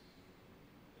journeys,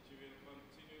 that she will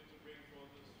continue to bring forth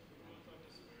the fruit of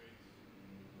the Spirit,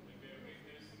 and bear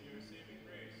witness to your saving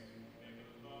grace. In the name of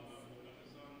the Father, and of the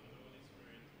Son, and of the Holy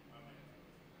Spirit. Amen.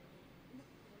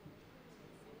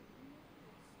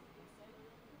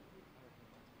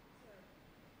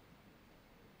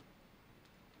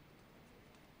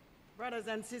 Brothers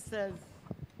and sisters.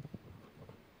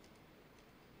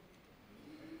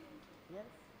 Yes.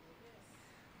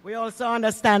 We also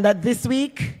understand that this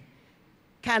week,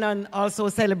 Canon also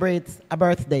celebrates a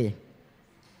birthday.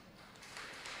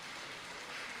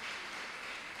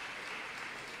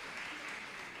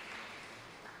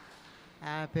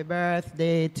 Happy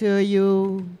birthday to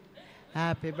you.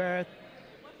 Happy birthday.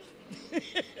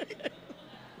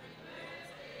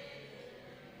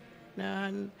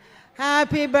 None.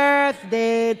 Happy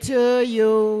birthday to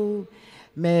you.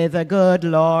 May the good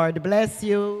Lord bless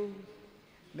you.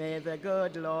 May the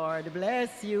good Lord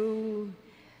bless you.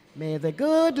 May the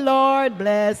good Lord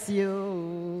bless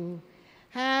you.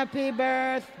 Happy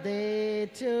birthday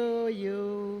to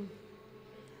you.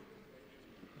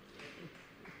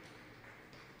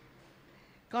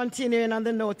 Continuing on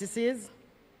the notices,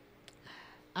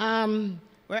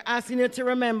 we're asking you to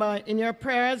remember in your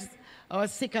prayers our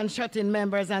sick and shut-in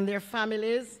members and their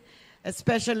families,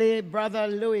 especially Brother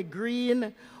Louis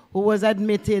Green, who was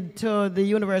admitted to the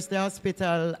University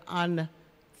Hospital on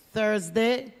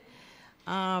Thursday.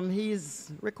 He's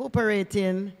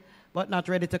recuperating, but not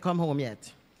ready to come home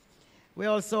yet. We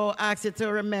also ask you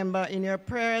to remember in your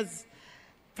prayers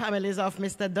families of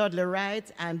Mr. Dudley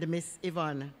Wright and Miss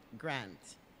Yvonne Grant.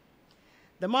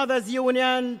 The Mothers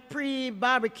Union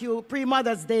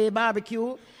pre-Mother's Day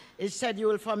barbecue is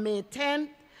scheduled for May 10th,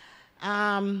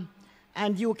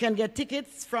 and you can get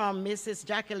tickets from Mrs.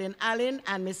 Jacqueline Allen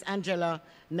and Miss Angela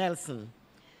Nelson.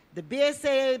 The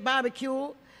BSA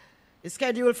barbecue is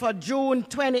scheduled for June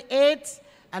 28th,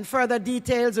 and further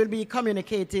details will be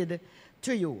communicated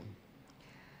to you.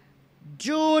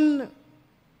 June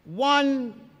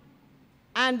 1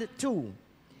 and 2,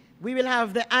 we will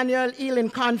have the annual Healing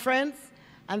Conference,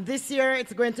 and this year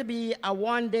it's going to be a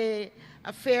one-day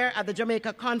affair at the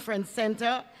Jamaica Conference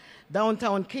Center,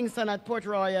 downtown Kingston at Port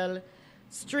Royal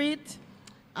Street.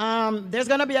 There's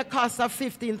going to be a cost of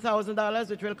 $15,000,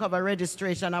 which will cover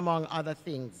registration, among other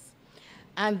things.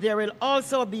 And there will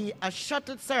also be a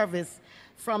shuttle service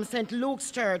from St. Luke's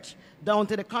Church down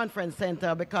to the conference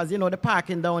center because, you know, the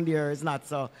parking down there is not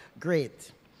so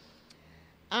great.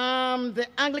 The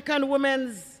Anglican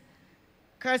Women's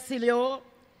Cursilio,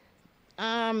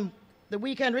 the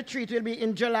weekend retreat will be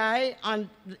in July, on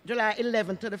July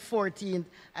 11th to the 14th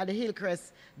at the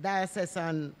Hillcrest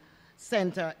Diocesan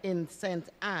Center in St.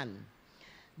 Anne.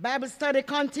 Bible study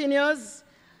continues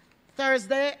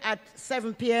Thursday at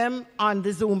 7 p.m. on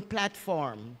the Zoom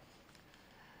platform.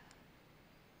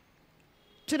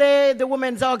 Today, the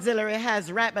Women's Auxiliary has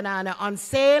ripe banana on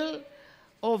sale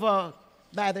over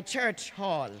by the church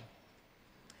hall.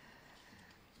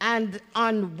 And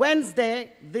on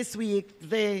Wednesday this week,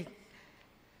 the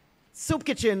soup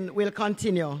kitchen will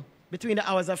continue between the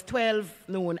hours of 12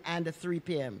 noon and 3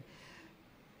 p.m.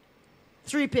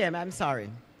 3 p.m., I'm sorry.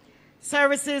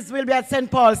 Services will be at St.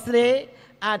 Paul's today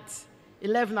at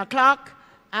 11 o'clock,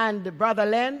 and Brother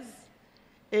Lenz,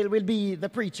 it will be the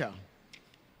preacher.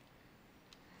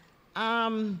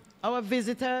 Our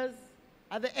visitors,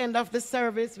 at the end of the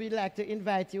service, we'd like to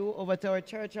invite you over to our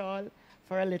church hall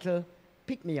for a little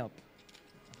pick-me-up.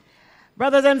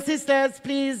 Brothers and sisters,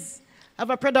 please have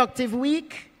a productive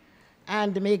week,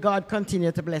 and may God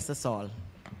continue to bless us all.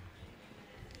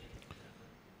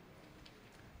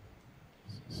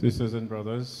 Sisters and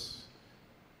brothers,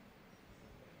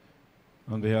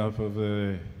 on behalf of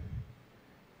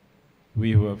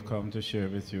we who have come to share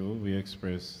with you, we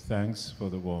express thanks for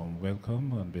the warm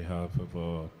welcome on behalf of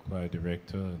our choir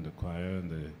director and the choir and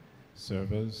the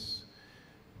servers.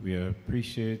 We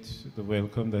appreciate the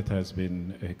welcome that has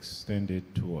been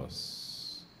extended to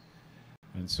us.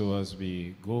 And so as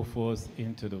we go forth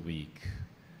into the week,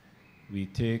 we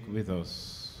take with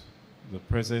us the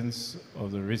presence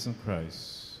of the risen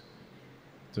Christ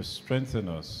to strengthen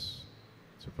us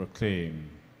to proclaim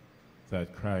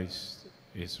that Christ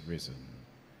is risen.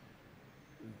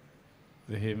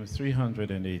 The hymn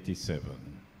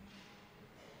 387.